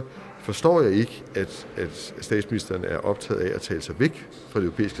derfor så forstår jeg ikke, at statsministeren er optaget af at tale sig væk fra det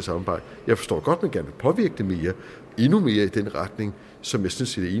europæiske samarbejde. Jeg forstår godt, at man gerne vil påvirke det mere, endnu mere i den retning, som jeg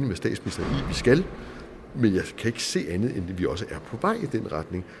synes, jeg er enig med statsministeren i, vi skal. Men jeg kan ikke se andet, end at vi også er på vej i den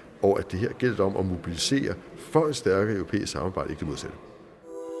retning, og at det her gælder om at mobilisere for et stærkere europæisk samarbejde, ikke det modsatte.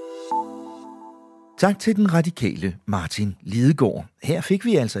 Tak til den radikale Martin Lidegaard. Her fik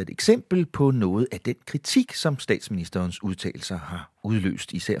vi altså et eksempel på noget af den kritik, som statsministerens udtalelser har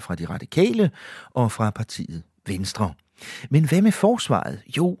udløst, især fra de radikale og fra partiet Venstre. Men hvad med forsvaret?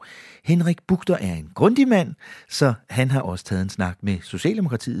 Jo, Henrik Bugter er en grundig mand, så han har også taget en snak med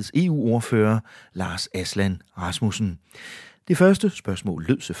Socialdemokratiets EU-ordfører Lars Aslan Rasmussen. Det første spørgsmål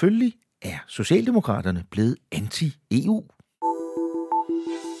lød selvfølgelig, er Socialdemokraterne blevet anti-EU?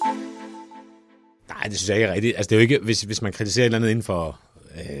 Nej, det synes jeg ikke er rigtigt. Altså, det er jo ikke, hvis man kritiserer et eller andet inden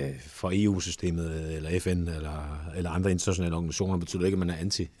for EU-systemet, eller FN, eller andre internationale organisationer, betyder det ikke, at man er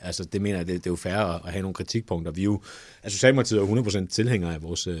anti. Altså, det mener jeg, det er jo fair at have nogle kritikpunkter. Vi er jo, altså Socialdemokratiet er 100% tilhængere af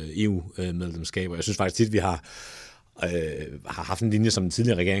vores EU-medlemskab, og jeg synes faktisk tit, vi har haft en linje, som den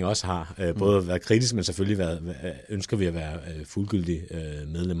tidligere regering også har. Både været kritisk, men selvfølgelig ønsker vi at være fuldgyldige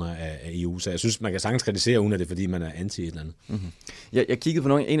medlemmer af EU. Så jeg synes, man kan sagtens kritisere, uden at det er, fordi man er anti et eller andet. Mm-hmm. Jeg kiggede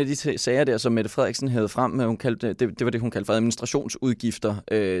på en af de sager der, som Mette Frederiksen havde frem, hun kaldte, det var det, hun kaldte for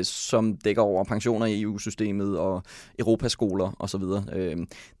administrationsudgifter, som dækker over pensioner i EU-systemet og Europaskoler osv.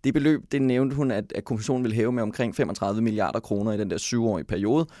 Det beløb, det nævnte hun, at kommissionen ville hæve med omkring 35 milliarder kroner i den der 7-årige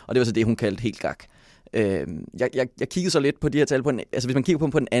periode, og det var så det, hun kaldte helt gak. Jeg kiggede så lidt på de her tal, altså hvis man kigger på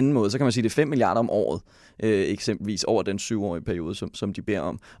dem på en anden måde, så kan man sige, at det er 5 milliarder om året, eksempelvis over den 7-årige periode, som de beder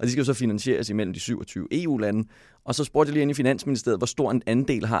om. Og de skal jo så finansieres imellem de 27 EU-lande. Og så spurgte jeg lige inde i Finansministeriet, hvor stor en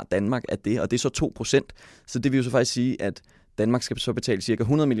andel har Danmark af det, og det er så 2%. Så det vil jo så faktisk sige, at Danmark skal så betale ca.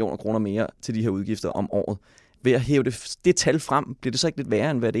 100 millioner kroner mere til de her udgifter om året. Ved at hæve det tal frem, bliver det så ikke lidt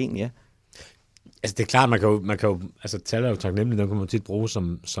værre, end hvad det egentlig er? Altså det er klart, man kan jo altså tal er jo taknemmeligt, der kan man tit bruge,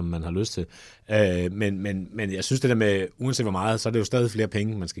 som man har lyst til. Men jeg synes det der med, uanset hvor meget, så er det jo stadig flere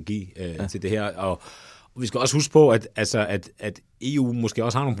penge, man skal give til det her, Og vi skal også huske på, at EU måske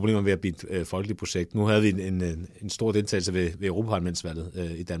også har nogle problemer ved at blive et folkeligt projekt. Nu havde vi en stor deltagelse ved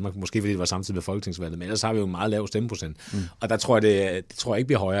Europaparlamentsvalget i Danmark, måske fordi det var samtidig med folketingsvalget, men ellers har vi jo en meget lav stemmeprocent. Og der tror jeg, det tror jeg ikke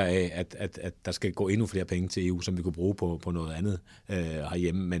bliver højere af, at der skal gå endnu flere penge til EU, som vi kunne bruge på noget andet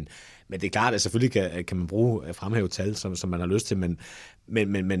herhjemme. Men det er klart, at selvfølgelig kan man bruge fremhæve tal, som man har lyst til, men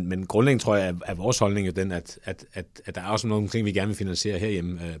grundlæggende tror jeg, at vores holdning er den, at der er også nogle ting, vi gerne vil finansiere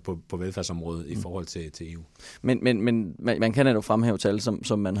herhjemme på velfærdsområdet i forhold til EU. Men man kan jo fremhæve tal,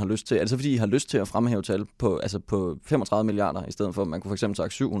 som man har lyst til. Er det så fordi, I har lyst til at fremhæve tal på 35 milliarder, i stedet for, at man kunne for eksempel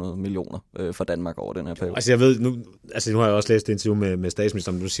sagt 700 millioner for Danmark over den her periode? Altså jeg ved, nu har jeg også læst et interview med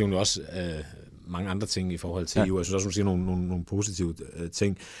statsministeren, nu siger hun jo også mange andre ting i forhold til EU. Jeg synes også, hun siger nogle positive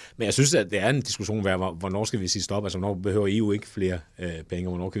ting. Men jeg synes, at det er en diskussion, hvornår skal vi sige stop? Altså, hvornår behøver EU ikke flere penge,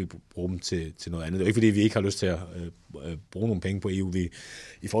 og hvornår kan vi bruge dem til noget andet? Det er jo ikke, fordi vi ikke har lyst til at bruge nogle penge på EU.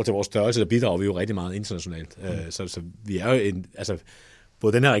 I forhold til vores størrelse, der bidrager vi jo rigtig meget internationalt. Så vi er jo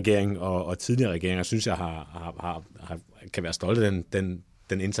både den her regering og tidligere regeringer, synes jeg, kan være stolte af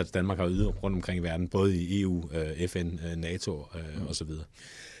den indsats, Danmark har ydet rundt omkring i verden, både i EU, FN, NATO og så videre.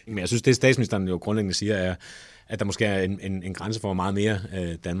 Men jeg synes, det statsministeren jo grundlæggende siger, er, at der måske er en grænse for, hvor meget mere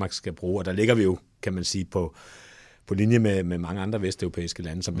Danmark skal bruge. Og der ligger vi jo, kan man sige, på linje med mange andre vesteuropæiske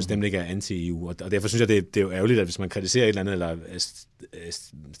lande, som bestemt ikke er anti-EU. Og derfor synes jeg, det er jo ærgerligt, at hvis man kritiserer et eller andet, eller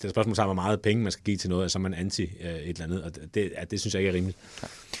stiller spørgsmål sammen, hvor meget penge man skal give til noget, så er man anti et eller andet. Og det synes jeg ikke er rimeligt.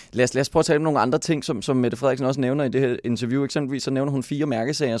 Lad os prøve at tale om nogle andre ting, som Mette Frederiksen også nævner i det her interview. Eksempelvis så nævner hun 4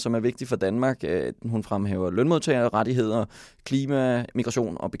 mærkesager, som er vigtige for Danmark. Hun fremhæver lønmodtagerrettigheder, klima,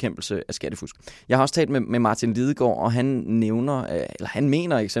 migration og bekæmpelse af skattefusk. Jeg har også talt med Martin Lidegaard, og han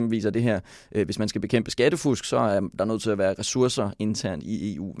mener eksempelvis, at det her, hvis man skal bekæmpe skattefusk, så er der nødt til at være ressourcer internt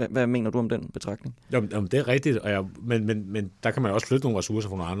i EU. Hvad mener du om den betragtning? Jamen, det er rigtigt, men der kan man også flytte nogle ressourcer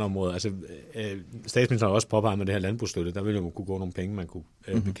fra nogle andre områder. Altså, statsministeren har også påpeget med det her landbrugsstøtte, der ville jo kunne gå nogle penge, man kunne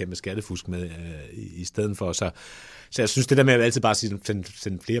bekæmpe skattefusk med i stedet for. Så jeg synes, det der med at altid bare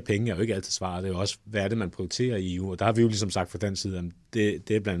sende flere penge, er jo ikke altid svaret. Det er jo også, hvad er det, man prioriterer i EU? Og der har vi jo ligesom sagt fra den side, at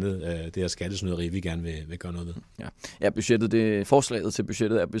det er blandt andet det her skattesnyderi, vi gerne vil gøre noget ved. Ja, forslaget til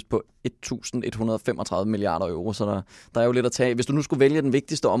budgettet er vist på 1.135 milliarder euro, så der er jo lidt at tage. Hvis du nu skulle vælge den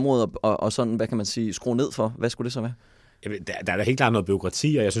vigtigste område og sådan, hvad kan man sige, skrue ned for, hvad skulle det så være? Der er da helt klart noget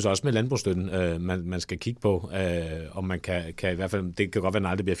bureaukrati, og jeg synes også med landbrugsstøtten, man skal kigge på, om man kan i hvert fald, det kan godt være, at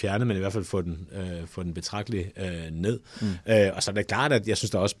den aldrig bliver fjernet, men i hvert fald få den betragteligt ned. Og så er det klart, at jeg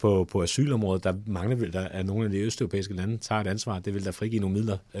synes da også på asylområdet, der mangler at nogle af de østeuropæiske lande tager et ansvar. Det vil da frigive nogle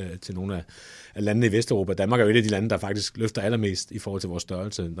midler til nogle af landene i Vesteuropa. Danmark er jo et af de lande, der faktisk løfter allermest i forhold til vores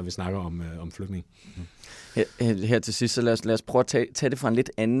størrelse, når vi snakker om flygtninge. Her til sidst, så lad os prøve at tage det fra en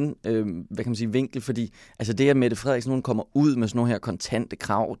lidt anden hvad kan man sige, vinkel, fordi altså det, at Mette Frederiksen nu kommer ud med sådan nogle her kontante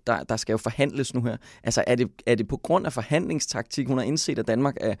krav, der skal jo forhandles nu her. Altså er det på grund af forhandlingstaktik, hun har indset, at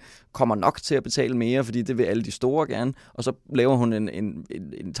Danmark kommer nok til at betale mere, fordi det vil alle de store gerne, og så laver hun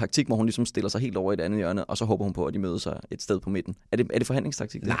en taktik, hvor hun ligesom stiller sig helt over i et andet hjørne, og så håber hun på, at de møder sig et sted på midten. Er det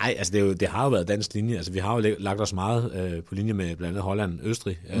forhandlingstaktik? Nej, altså det har jo været dansk linje. Altså vi har jo lagt os meget på linje med blandt andet Holland og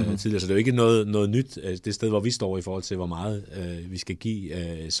Østrig tidligere, så det er jo ikke noget nyt. Det sted, hvor vi står i forhold til, hvor meget vi skal give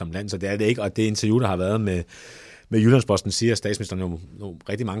som land, så det er det ikke. Og det interview, der har været med Jyllandsposten, siger statsministeren jo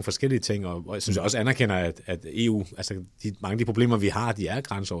rigtig mange forskellige ting, og jeg synes også anerkender, at EU, altså mange af de problemer, vi har, de er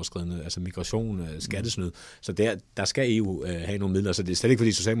grænseoverskridende, altså migration, skattesnyd, så der skal EU have nogle midler, så det er slet ikke,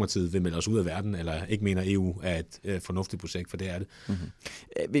 fordi Socialdemokratiet vil melde os ud af verden, eller ikke mener, EU er et fornuftigt projekt, for det er det.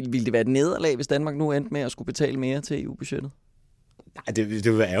 Vil det være et nederlag, hvis Danmark nu endte med at skulle betale mere til EU-budgettet? Nej, det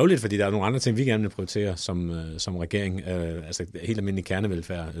vil være ærgerligt, fordi der er nogle andre ting, vi gerne vil prioritere som regering. Altså helt almindelig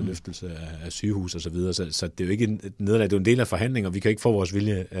kernevelfærd, løftelse af sygehus og så videre. Så det er jo ikke et nederlag, det er jo en del af forhandlinger. Vi kan ikke få vores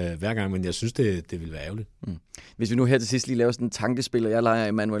vilje hver gang, men jeg synes, det vil være ærgerligt. Hvis vi nu her til sidst lige laver sådan en tankespil, og jeg leger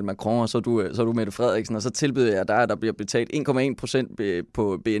Emmanuel Macron, og så er du Mette Frederiksen, og så tilbyder jeg dig, at der bliver betalt 1,1%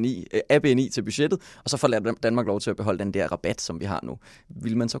 på BNI til budgettet, og så får Danmark lov til at beholde den der rabat, som vi har nu.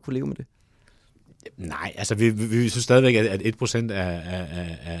 Vil man så kunne leve med det? Nej, altså vi synes stadigvæk, at 1%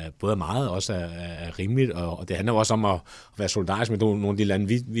 er både meget og også er rimeligt, og det handler også om at være solidarisk med nogle af de lande,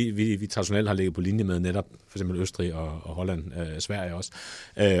 vi traditionelt har ligget på linje med, netop for eksempel Østrig og Holland, Sverige også,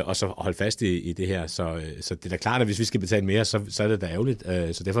 og så holde fast i det her. Så det er da klart, at hvis vi skal betale mere, så er det da ærgerligt.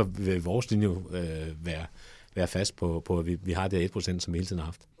 Så derfor vil vores linje være fast på at vi har det 1%, som vi hele tiden har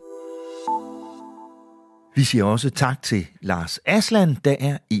haft. Vi siger også tak til Lars Aslan, der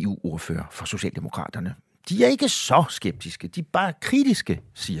er EU-ordfører for Socialdemokraterne. De er ikke så skeptiske, de er bare kritiske,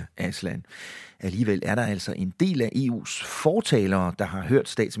 siger Aslan. Alligevel er der altså en del af EU's fortalere, der har hørt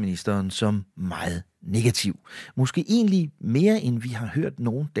statsministeren som meget negativ. Måske egentlig mere, end vi har hørt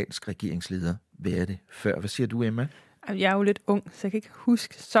nogen dansk regeringsleder været det før. Hvad siger du, Emma? Jeg er jo lidt ung, så jeg kan ikke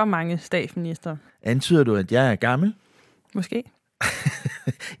huske så mange statsminister. Antyder du, at jeg er gammel? Måske.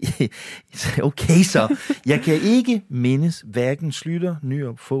 Okay så. Jeg kan ikke mindes hverken Schlüter,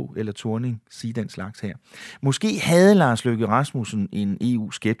 Nyrup, Fogh eller Thorning sige den slags her. Måske havde Lars Løkke Rasmussen en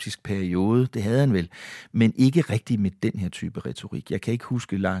EU-skeptisk periode, det havde han vel, men ikke rigtig med den her type retorik. Jeg kan ikke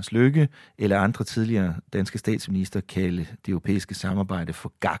huske Lars Løkke eller andre tidligere danske statsminister kalde det europæiske samarbejde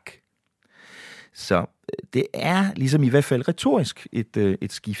for gak. Så det er ligesom i hvert fald retorisk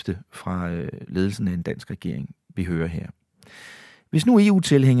et skifte fra ledelsen af en dansk regering, vi hører her. Hvis nu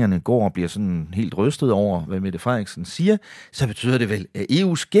EU-tilhængerne går og bliver sådan helt rystet over, hvad Mette Frederiksen siger, så betyder det vel, at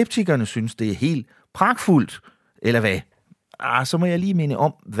EU-skeptikerne synes, det er helt pragtfuldt, eller hvad? Så må jeg lige minde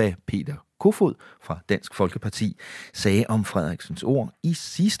om, hvad Peter Kofod fra Dansk Folkeparti sagde om Frederiksens ord i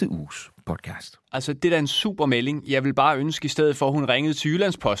sidste uges podcast. Altså, det er da en super melding. Jeg vil bare ønske, i stedet for, at hun ringede til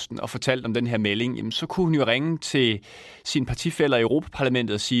Jyllandsposten og fortalte om den her melding, jamen, så kunne hun jo ringe til sine partifæller i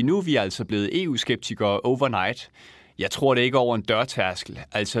Europaparlamentet og sige, nu er vi altså blevet EU-skeptikere overnight. Jeg tror det ikke over en dørtærskel.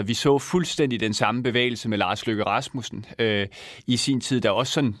 Altså, vi så fuldstændig den samme bevægelse med Lars Løkke Rasmussen i sin tid, der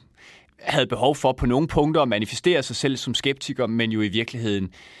også sådan havde behov for på nogle punkter at manifestere sig selv som skeptiker, men jo i virkeligheden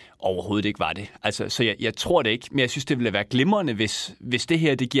overhovedet ikke var det. Altså, så jeg tror det ikke, men jeg synes, det ville være glimrende, hvis det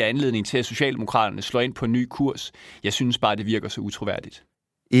her det giver anledning til, at Socialdemokraterne slår ind på en ny kurs. Jeg synes bare, det virker så utroværdigt.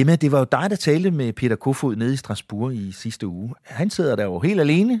 Emma, det var jo dig, der talte med Peter Kofod nede i Strasbourg i sidste uge. Han sidder der jo helt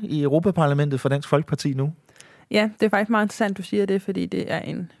alene i Europaparlamentet for Dansk Folkeparti nu. Ja, det er faktisk meget interessant, du siger det, fordi det er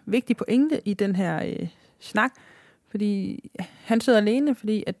en vigtig pointe i den her snak. Fordi han sidder alene,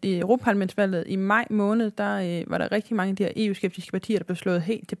 fordi at i Europaparlamentsvalget i maj måned, der var der rigtig mange af de her EU-skeptiske partier, der blev slået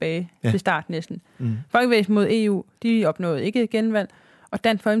helt tilbage til start næsten. Folkebevægelsen mod EU, de opnåede ikke genvalg, og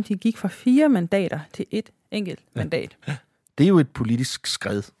Dansk Folkeparti gik fra 4 mandater til 1 enkelt mandat. Det er jo et politisk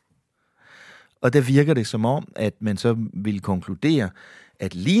skred. Og der virker det som om, at man så vil konkludere,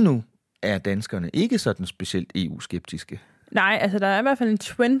 at lige nu er danskerne ikke sådan specielt EU-skeptiske. Nej, altså der er i hvert fald en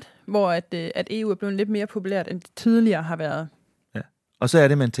trend, hvor at EU er blevet lidt mere populært, end det tidligere har været. Ja. Og så er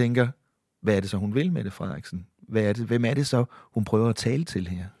det, man tænker, hvad er det så, hun vil, Mette Frederiksen? Hvem er det så, hun prøver at tale til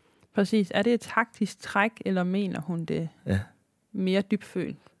her? Præcis. Er det et taktisk træk, eller mener hun det mere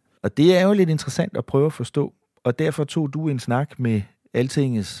dybfølt? Og det er jo lidt interessant at prøve at forstå, og derfor tog du en snak med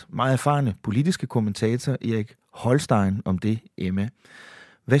Altingets meget erfarne politiske kommentator Erik Holstein om det, Emma.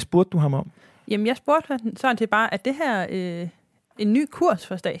 Hvad spurgte du ham om? Jamen, jeg spurgte sådan til bare, at det her en ny kurs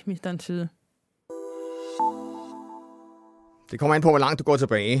fra statsministerens side? Det kommer an på, hvor langt du går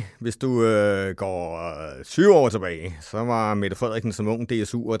tilbage. Hvis du går 7 år tilbage, så var Mette Frederiksen som ung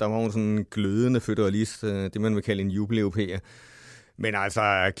DSU, og der var hun sådan en glødende føderalist, det man vil kalde en jubeleuropæer. Men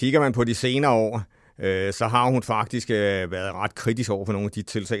altså, kigger man på de senere år, så har hun faktisk været ret kritisk over for nogle af de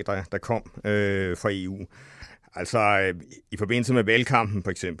tiltag, der kom fra EU. Altså, i forbindelse med valgkampen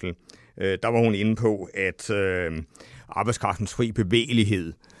for eksempel, der var hun inde på, at arbejdskraftens fri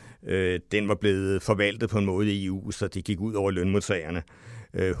bevægelighed, den var blevet forvaltet på en måde i EU, så det gik ud over lønmodtagerne.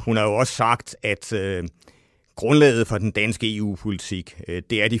 Hun har jo også sagt, at grundlaget for den danske EU-politik,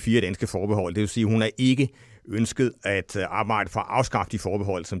 det er de 4 danske forbehold. Det vil sige, at hun har ikke ønsket at arbejde for at afskaffe de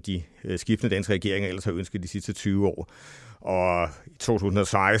forbehold, som de skiftende danske regeringer ellers har ønsket de sidste 20 år. Og i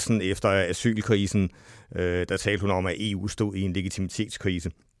 2016, efter asylkrisen, der talte hun om, at EU stod i en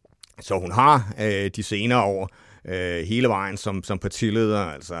legitimitetskrise. Så hun har de senere år hele vejen som partileder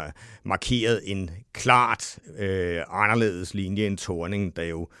altså markeret en klart anderledes linje end Thorning, der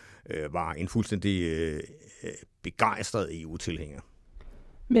jo var en fuldstændig begejstret EU-tilhænger.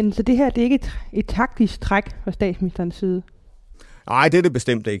 Men så det her, det er ikke et taktisk træk fra statsministerens side? Nej, det er det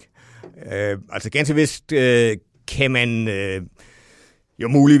bestemt ikke. Altså ganske vist kan man jo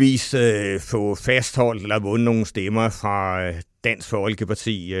muligvis få fastholdt eller vundet nogle stemmer fra Dansk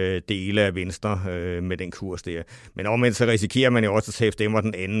Folkeparti, dele af Venstre med den kurs der. Men omvendt så risikerer man jo også at tage stemmer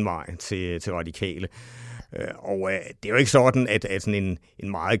den anden vej til radikale. Og det er jo ikke sådan, at sådan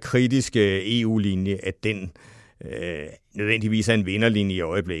en meget kritisk EU-linje, at den nødvendigvis er en vinderlinje i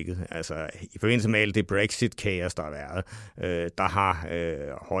øjeblikket. Altså i forbindelse med alt det Brexit-kaos, der har været, der har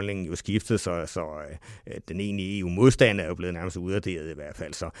holdningen jo skiftet, så den egentlige EU-modstand er jo blevet nærmest udraderet i hvert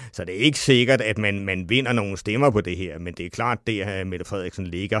fald. Så det er ikke sikkert, at man vinder nogle stemmer på det her, men det er klart, det her Mette Frederiksen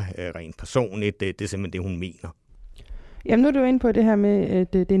ligger rent personligt, det er simpelthen det, hun mener. Jamen nu er du inde på det her med,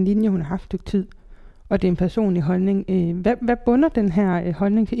 at det er en linje, hun har haft et tid, og det er en personlig holdning. Hvad bunder den her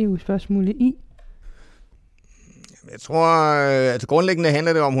holdning til EU-spørgsmålet i? Jeg tror, altså grundlæggende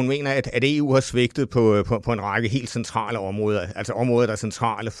handler det om, hun mener, at EU har svigtet på en række helt centrale områder, altså områder, der er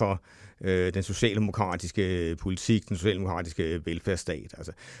centrale for den socialdemokratiske politik, den socialdemokratiske velfærdsstat.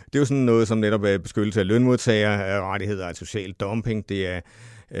 Altså, det er jo sådan noget som netop beskyttelse af lønmodtagerrettigheder, altså social dumping, det er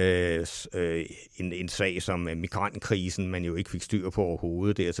en sag som migrantkrisen, man jo ikke fik styr på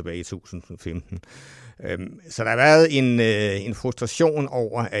overhovedet, der tilbage i 2015. Så der har været en frustration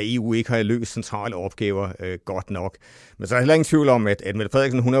over, at EU ikke har løst centrale opgaver godt nok. Men så er der heller ingen tvivl om, at Mette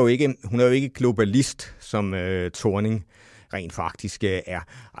Frederiksen, hun er jo ikke globalist, som Thorning rent faktisk er.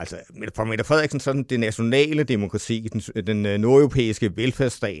 Altså, for Mette Frederiksen, sådan det nationale demokrati, den nordeuropæiske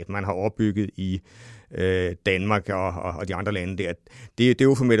velfærdsstat, man har opbygget i Danmark og de andre lande der, det er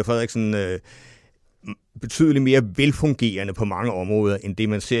jo for Mette Frederiksen betydeligt mere velfungerende på mange områder, end det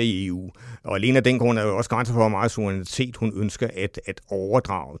man ser i EU. Og alene af den grund er jo også grænser for, hvor meget suverænitet hun ønsker at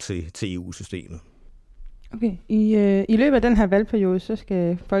overdrage til EU-systemet. Okay. I løbet af den her valgperiode, så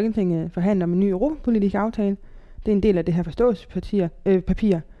skal Folketinget forhandle om en ny europapolitisk aftale. Det er en del af det her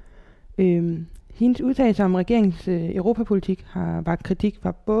forståelsespapir. Hendes udtalelser om regeringens europapolitik har vakt kritik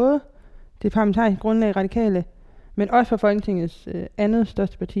fra både det parlamentariske grundlag Radikale, men også fra Folketingets andet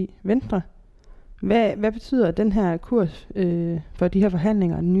største parti, Venstre. Hvad betyder den her kurs for de her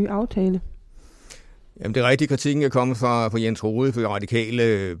forhandlinger og den nye aftale? Jamen, det er rigtig, kritikken er kommet fra Jens Rohde for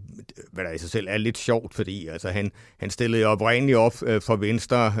Radikale, hvad der i sig selv er lidt sjovt, fordi altså, han stillede oprindeligt op for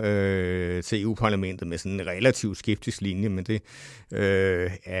Venstre til EU-parlamentet med sådan en relativt skeptisk linje, men det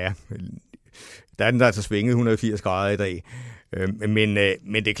der er den, der altså svinget 180 grader i dag. Men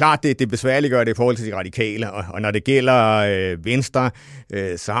det er klart, det besværliggør det i forhold til de radikale, og når det gælder Venstre,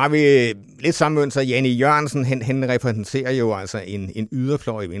 så har vi lidt samme mønster. Janne Jørgensen, han repræsenterer jo altså en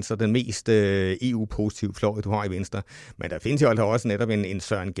yderfløj i Venstre, den mest EU-positive fløj, du har i Venstre. Men der findes jo altså også netop en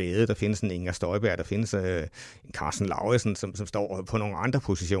Søren Gade, der findes en Inger Støjberg, der findes en Carsten Lauritsen, som står på nogle andre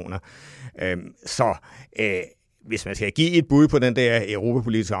positioner. Hvis man skal give et bud på den der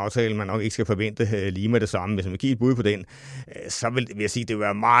europapolitiske aftale, man nok ikke skal forvente lige med det samme, hvis man giver et bud på den, så vil jeg sige, at det vil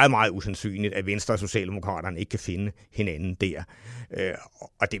være meget, meget usandsynligt, at Venstre og Socialdemokraterne ikke kan finde hinanden der.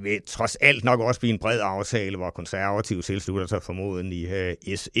 Og det vil trods alt nok også blive en bred aftale, hvor konservative tilslutter sig formodentlig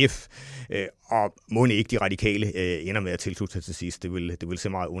SF, og må ikke de radikale ender med at tilslutte sig til sidst. Det vil se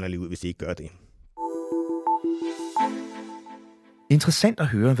meget underligt ud, hvis de ikke gør det. Interessant at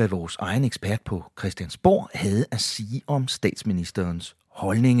høre, hvad vores egen ekspert på Christiansborg havde at sige om statsministerens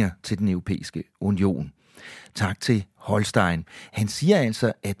holdninger til den europæiske union. Tak til Holstein. Han siger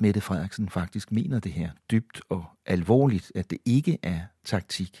altså, at Mette Frederiksen faktisk mener det her dybt og alvorligt, at det ikke er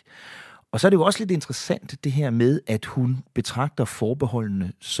taktik. Og så er det jo også lidt interessant det her med, at hun betragter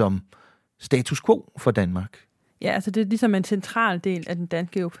forbeholdene som status quo for Danmark. Ja, altså det er ligesom en central del af den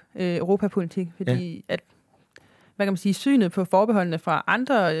danske europapolitik, fordi at hvad kan man sige, synet på forbeholdene fra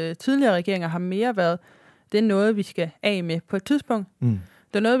andre tidligere regeringer har mere været, det er noget, vi skal af med på et tidspunkt. Det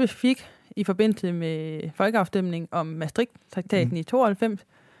er noget, vi fik i forbindelse med folkeafstemning om Maastricht-traktaten i 92,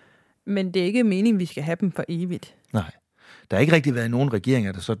 men det er ikke meningen, vi skal have dem for evigt. Nej. Der har ikke rigtig været nogen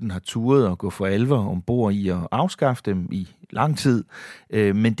regeringer, der sådan har turet at gå for alvor ombord i at afskaffe dem i lang tid.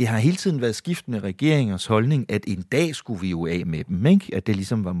 Men det har hele tiden været skiftende regeringers holdning, at en dag skulle vi jo af med dem, ikke? At det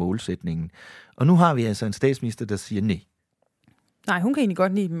ligesom var målsætningen. Og nu har vi altså en statsminister, der siger nej. Nej, hun kan egentlig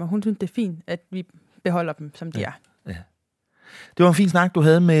godt lide dem, og hun synes, det er fint, at vi beholder dem, som de er. Ja. Det var en fin snak, du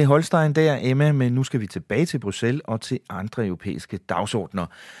havde med Holstein der, Emma, men nu skal vi tilbage til Bruxelles og til andre europæiske dagsordner.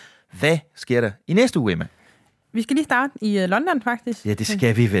 Hvad sker der i næste uge, Emma? Vi skal lige starte i London, faktisk. Ja, det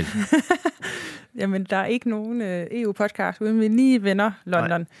skal vi vel. Jamen, der er ikke nogen EU-podcast, uden vi lige vender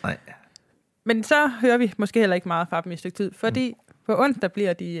London. Nej. Men så hører vi måske heller ikke meget fra dem i et stykke tid, fordi på onsdag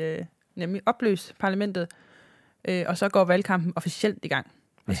bliver de nemlig opløst parlamentet, og så går valgkampen officielt i gang.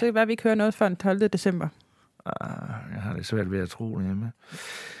 Og så kan vi ikke høre noget før den 12. december. Jeg har det svært ved at tro det hjemme.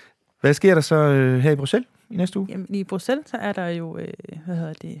 Hvad sker der så her i Bruxelles i næste uge? Jamen, i Bruxelles så er der jo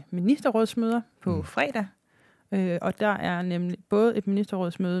ministerrådsmøder på fredag, og der er nemlig både et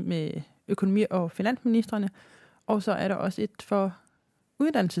ministerrådsmøde med økonomi- og finansministerne, og så er der også et for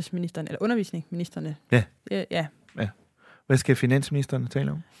uddannelsesministerne, eller undervisningsministerne. Ja. Hvad skal finansministerne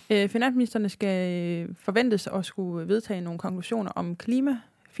tale om? Finansministerne skal forventes at skulle vedtage nogle konklusioner om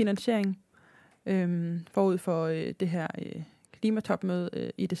klimafinansiering forud for det her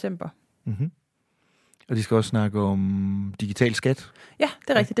klimatopmøde i december. Mm-hmm. Og de skal også snakke om digital skat? Ja,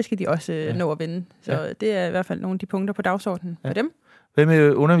 det er rigtigt. Det skal de også nå at vende. Så det er i hvert fald nogle af de punkter på dagsordenen for dem. Hvad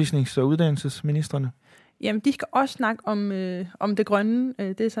med undervisnings- og uddannelsesministerne? Jamen, de skal også snakke om det grønne.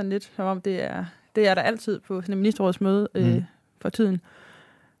 Det er sådan lidt, som om det er der altid på sådan et ministerrådsmøde for tiden.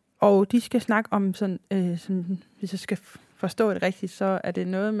 Og de skal snakke om sådan, hvis jeg skal forstå det rigtigt, så er det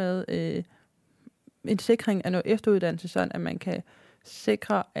noget med en sikring af noget efteruddannelse, sådan at man kan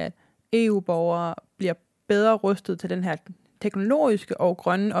sikre, at EU-borgere bliver bedre rustet til den her teknologiske og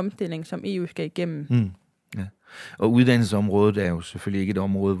grønne omstilling, som EU skal igennem. Ja. Og uddannelsesområdet er jo selvfølgelig ikke et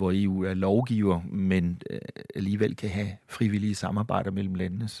område, hvor EU er lovgiver, men alligevel kan have frivillige samarbejder mellem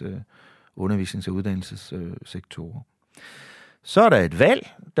landenes undervisnings- og uddannelsessektorer. Så er der et valg,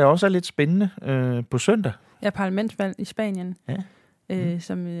 der også er lidt spændende på søndag. Ja, parlamentsvalg i Spanien. Ja.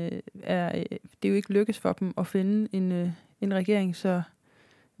 Som det er jo ikke lykkes for dem at finde en regering, så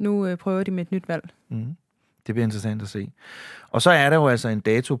nu prøver de med et nyt valg. Det bliver interessant at se. Og så er der jo altså en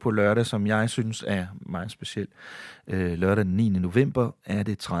dato på lørdag, som jeg synes er meget speciel. Lørdag den 9. november er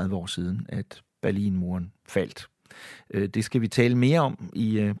det 30 år siden, at Berlinmuren faldt. Det skal vi tale mere om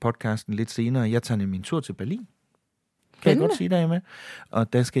i podcasten lidt senere. Jeg tager nemlig en tur til Berlin. Kan jeg godt sige dig med?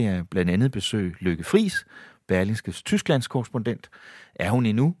 Og der skal jeg blandt andet besøge Lykke Friis, Berlingskes Tysklands korrespondent. Er hun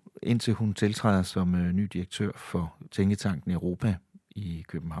endnu, indtil hun tiltræder som ny direktør for Tænketanken Europa i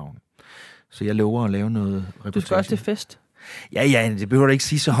København. Så jeg lover at lave noget reportage. Du skal også til fest. Ja, det behøver du ikke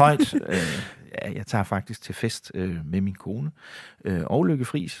sige så højt. Jeg tager faktisk til fest med min kone og Lykke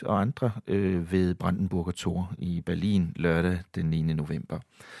Friis og andre ved Brandenburger Tor i Berlin lørdag den 9. november.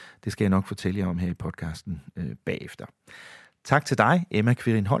 Det skal jeg nok fortælle jer om her i podcasten bagefter. Tak til dig, Emma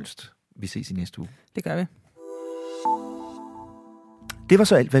Quirin Holst. Vi ses i næste uge. Det gør vi. Det var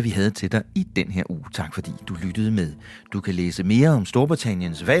så alt, hvad vi havde til dig i den her uge. Tak fordi du lyttede med. Du kan læse mere om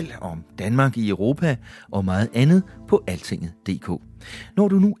Storbritanniens valg, om Danmark i Europa og meget andet på altinget.dk. Når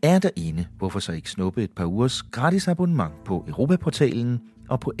du nu er derinde, hvorfor så ikke snuppe et par ugers gratis abonnement på Europaportalen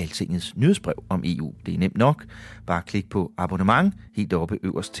og på Altingets nyhedsbrev om EU. Det er nemt nok. Bare klik på abonnement helt oppe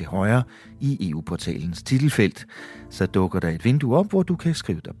øverst til højre i EU-portalens titelfelt. Så dukker der et vindue op, hvor du kan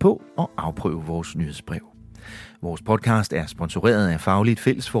skrive dig på og afprøve vores nyhedsbrev. Vores podcast er sponsoreret af Fagligt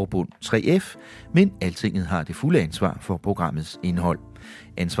Fællesforbund 3F, men Altinget har det fulde ansvar for programmets indhold.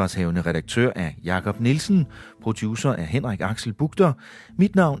 Ansvarshavende redaktør er Jakob Nielsen, producer er Henrik Axel Bugter,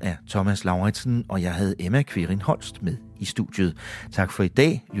 mit navn er Thomas Lauritsen, og jeg havde Emma Quirin Holst med i studiet. Tak for i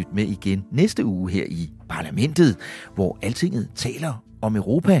dag. Lyt med igen næste uge her i Parlamentet, hvor Altinget taler om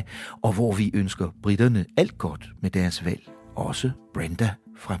Europa, og hvor vi ønsker britterne alt godt med deres valg. Også Brenda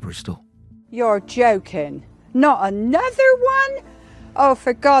fra Bristol. You're joking. Not another one? Oh,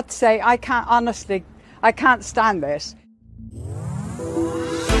 for God's sake, I can't stand this.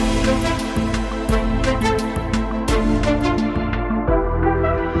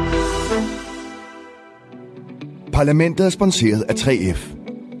 Parlamentet er sponsoreret af 3F,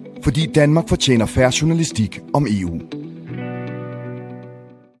 fordi Danmark fortjener fair journalistik om EU.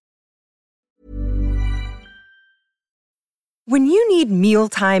 When you need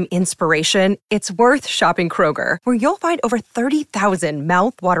mealtime inspiration, it's worth shopping Kroger, where you'll find over 30,000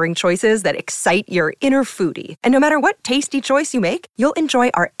 mouth-watering choices that excite your inner foodie. And no matter what tasty choice you make, you'll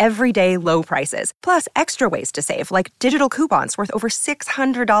enjoy our everyday low prices, plus extra ways to save, like digital coupons worth over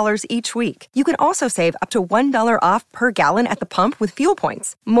 $600 each week. You can also save up to $1 off per gallon at the pump with fuel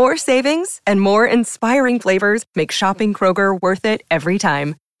points. More savings and more inspiring flavors make shopping Kroger worth it every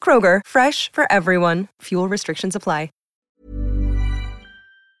time. Kroger, fresh for everyone. Fuel restrictions apply.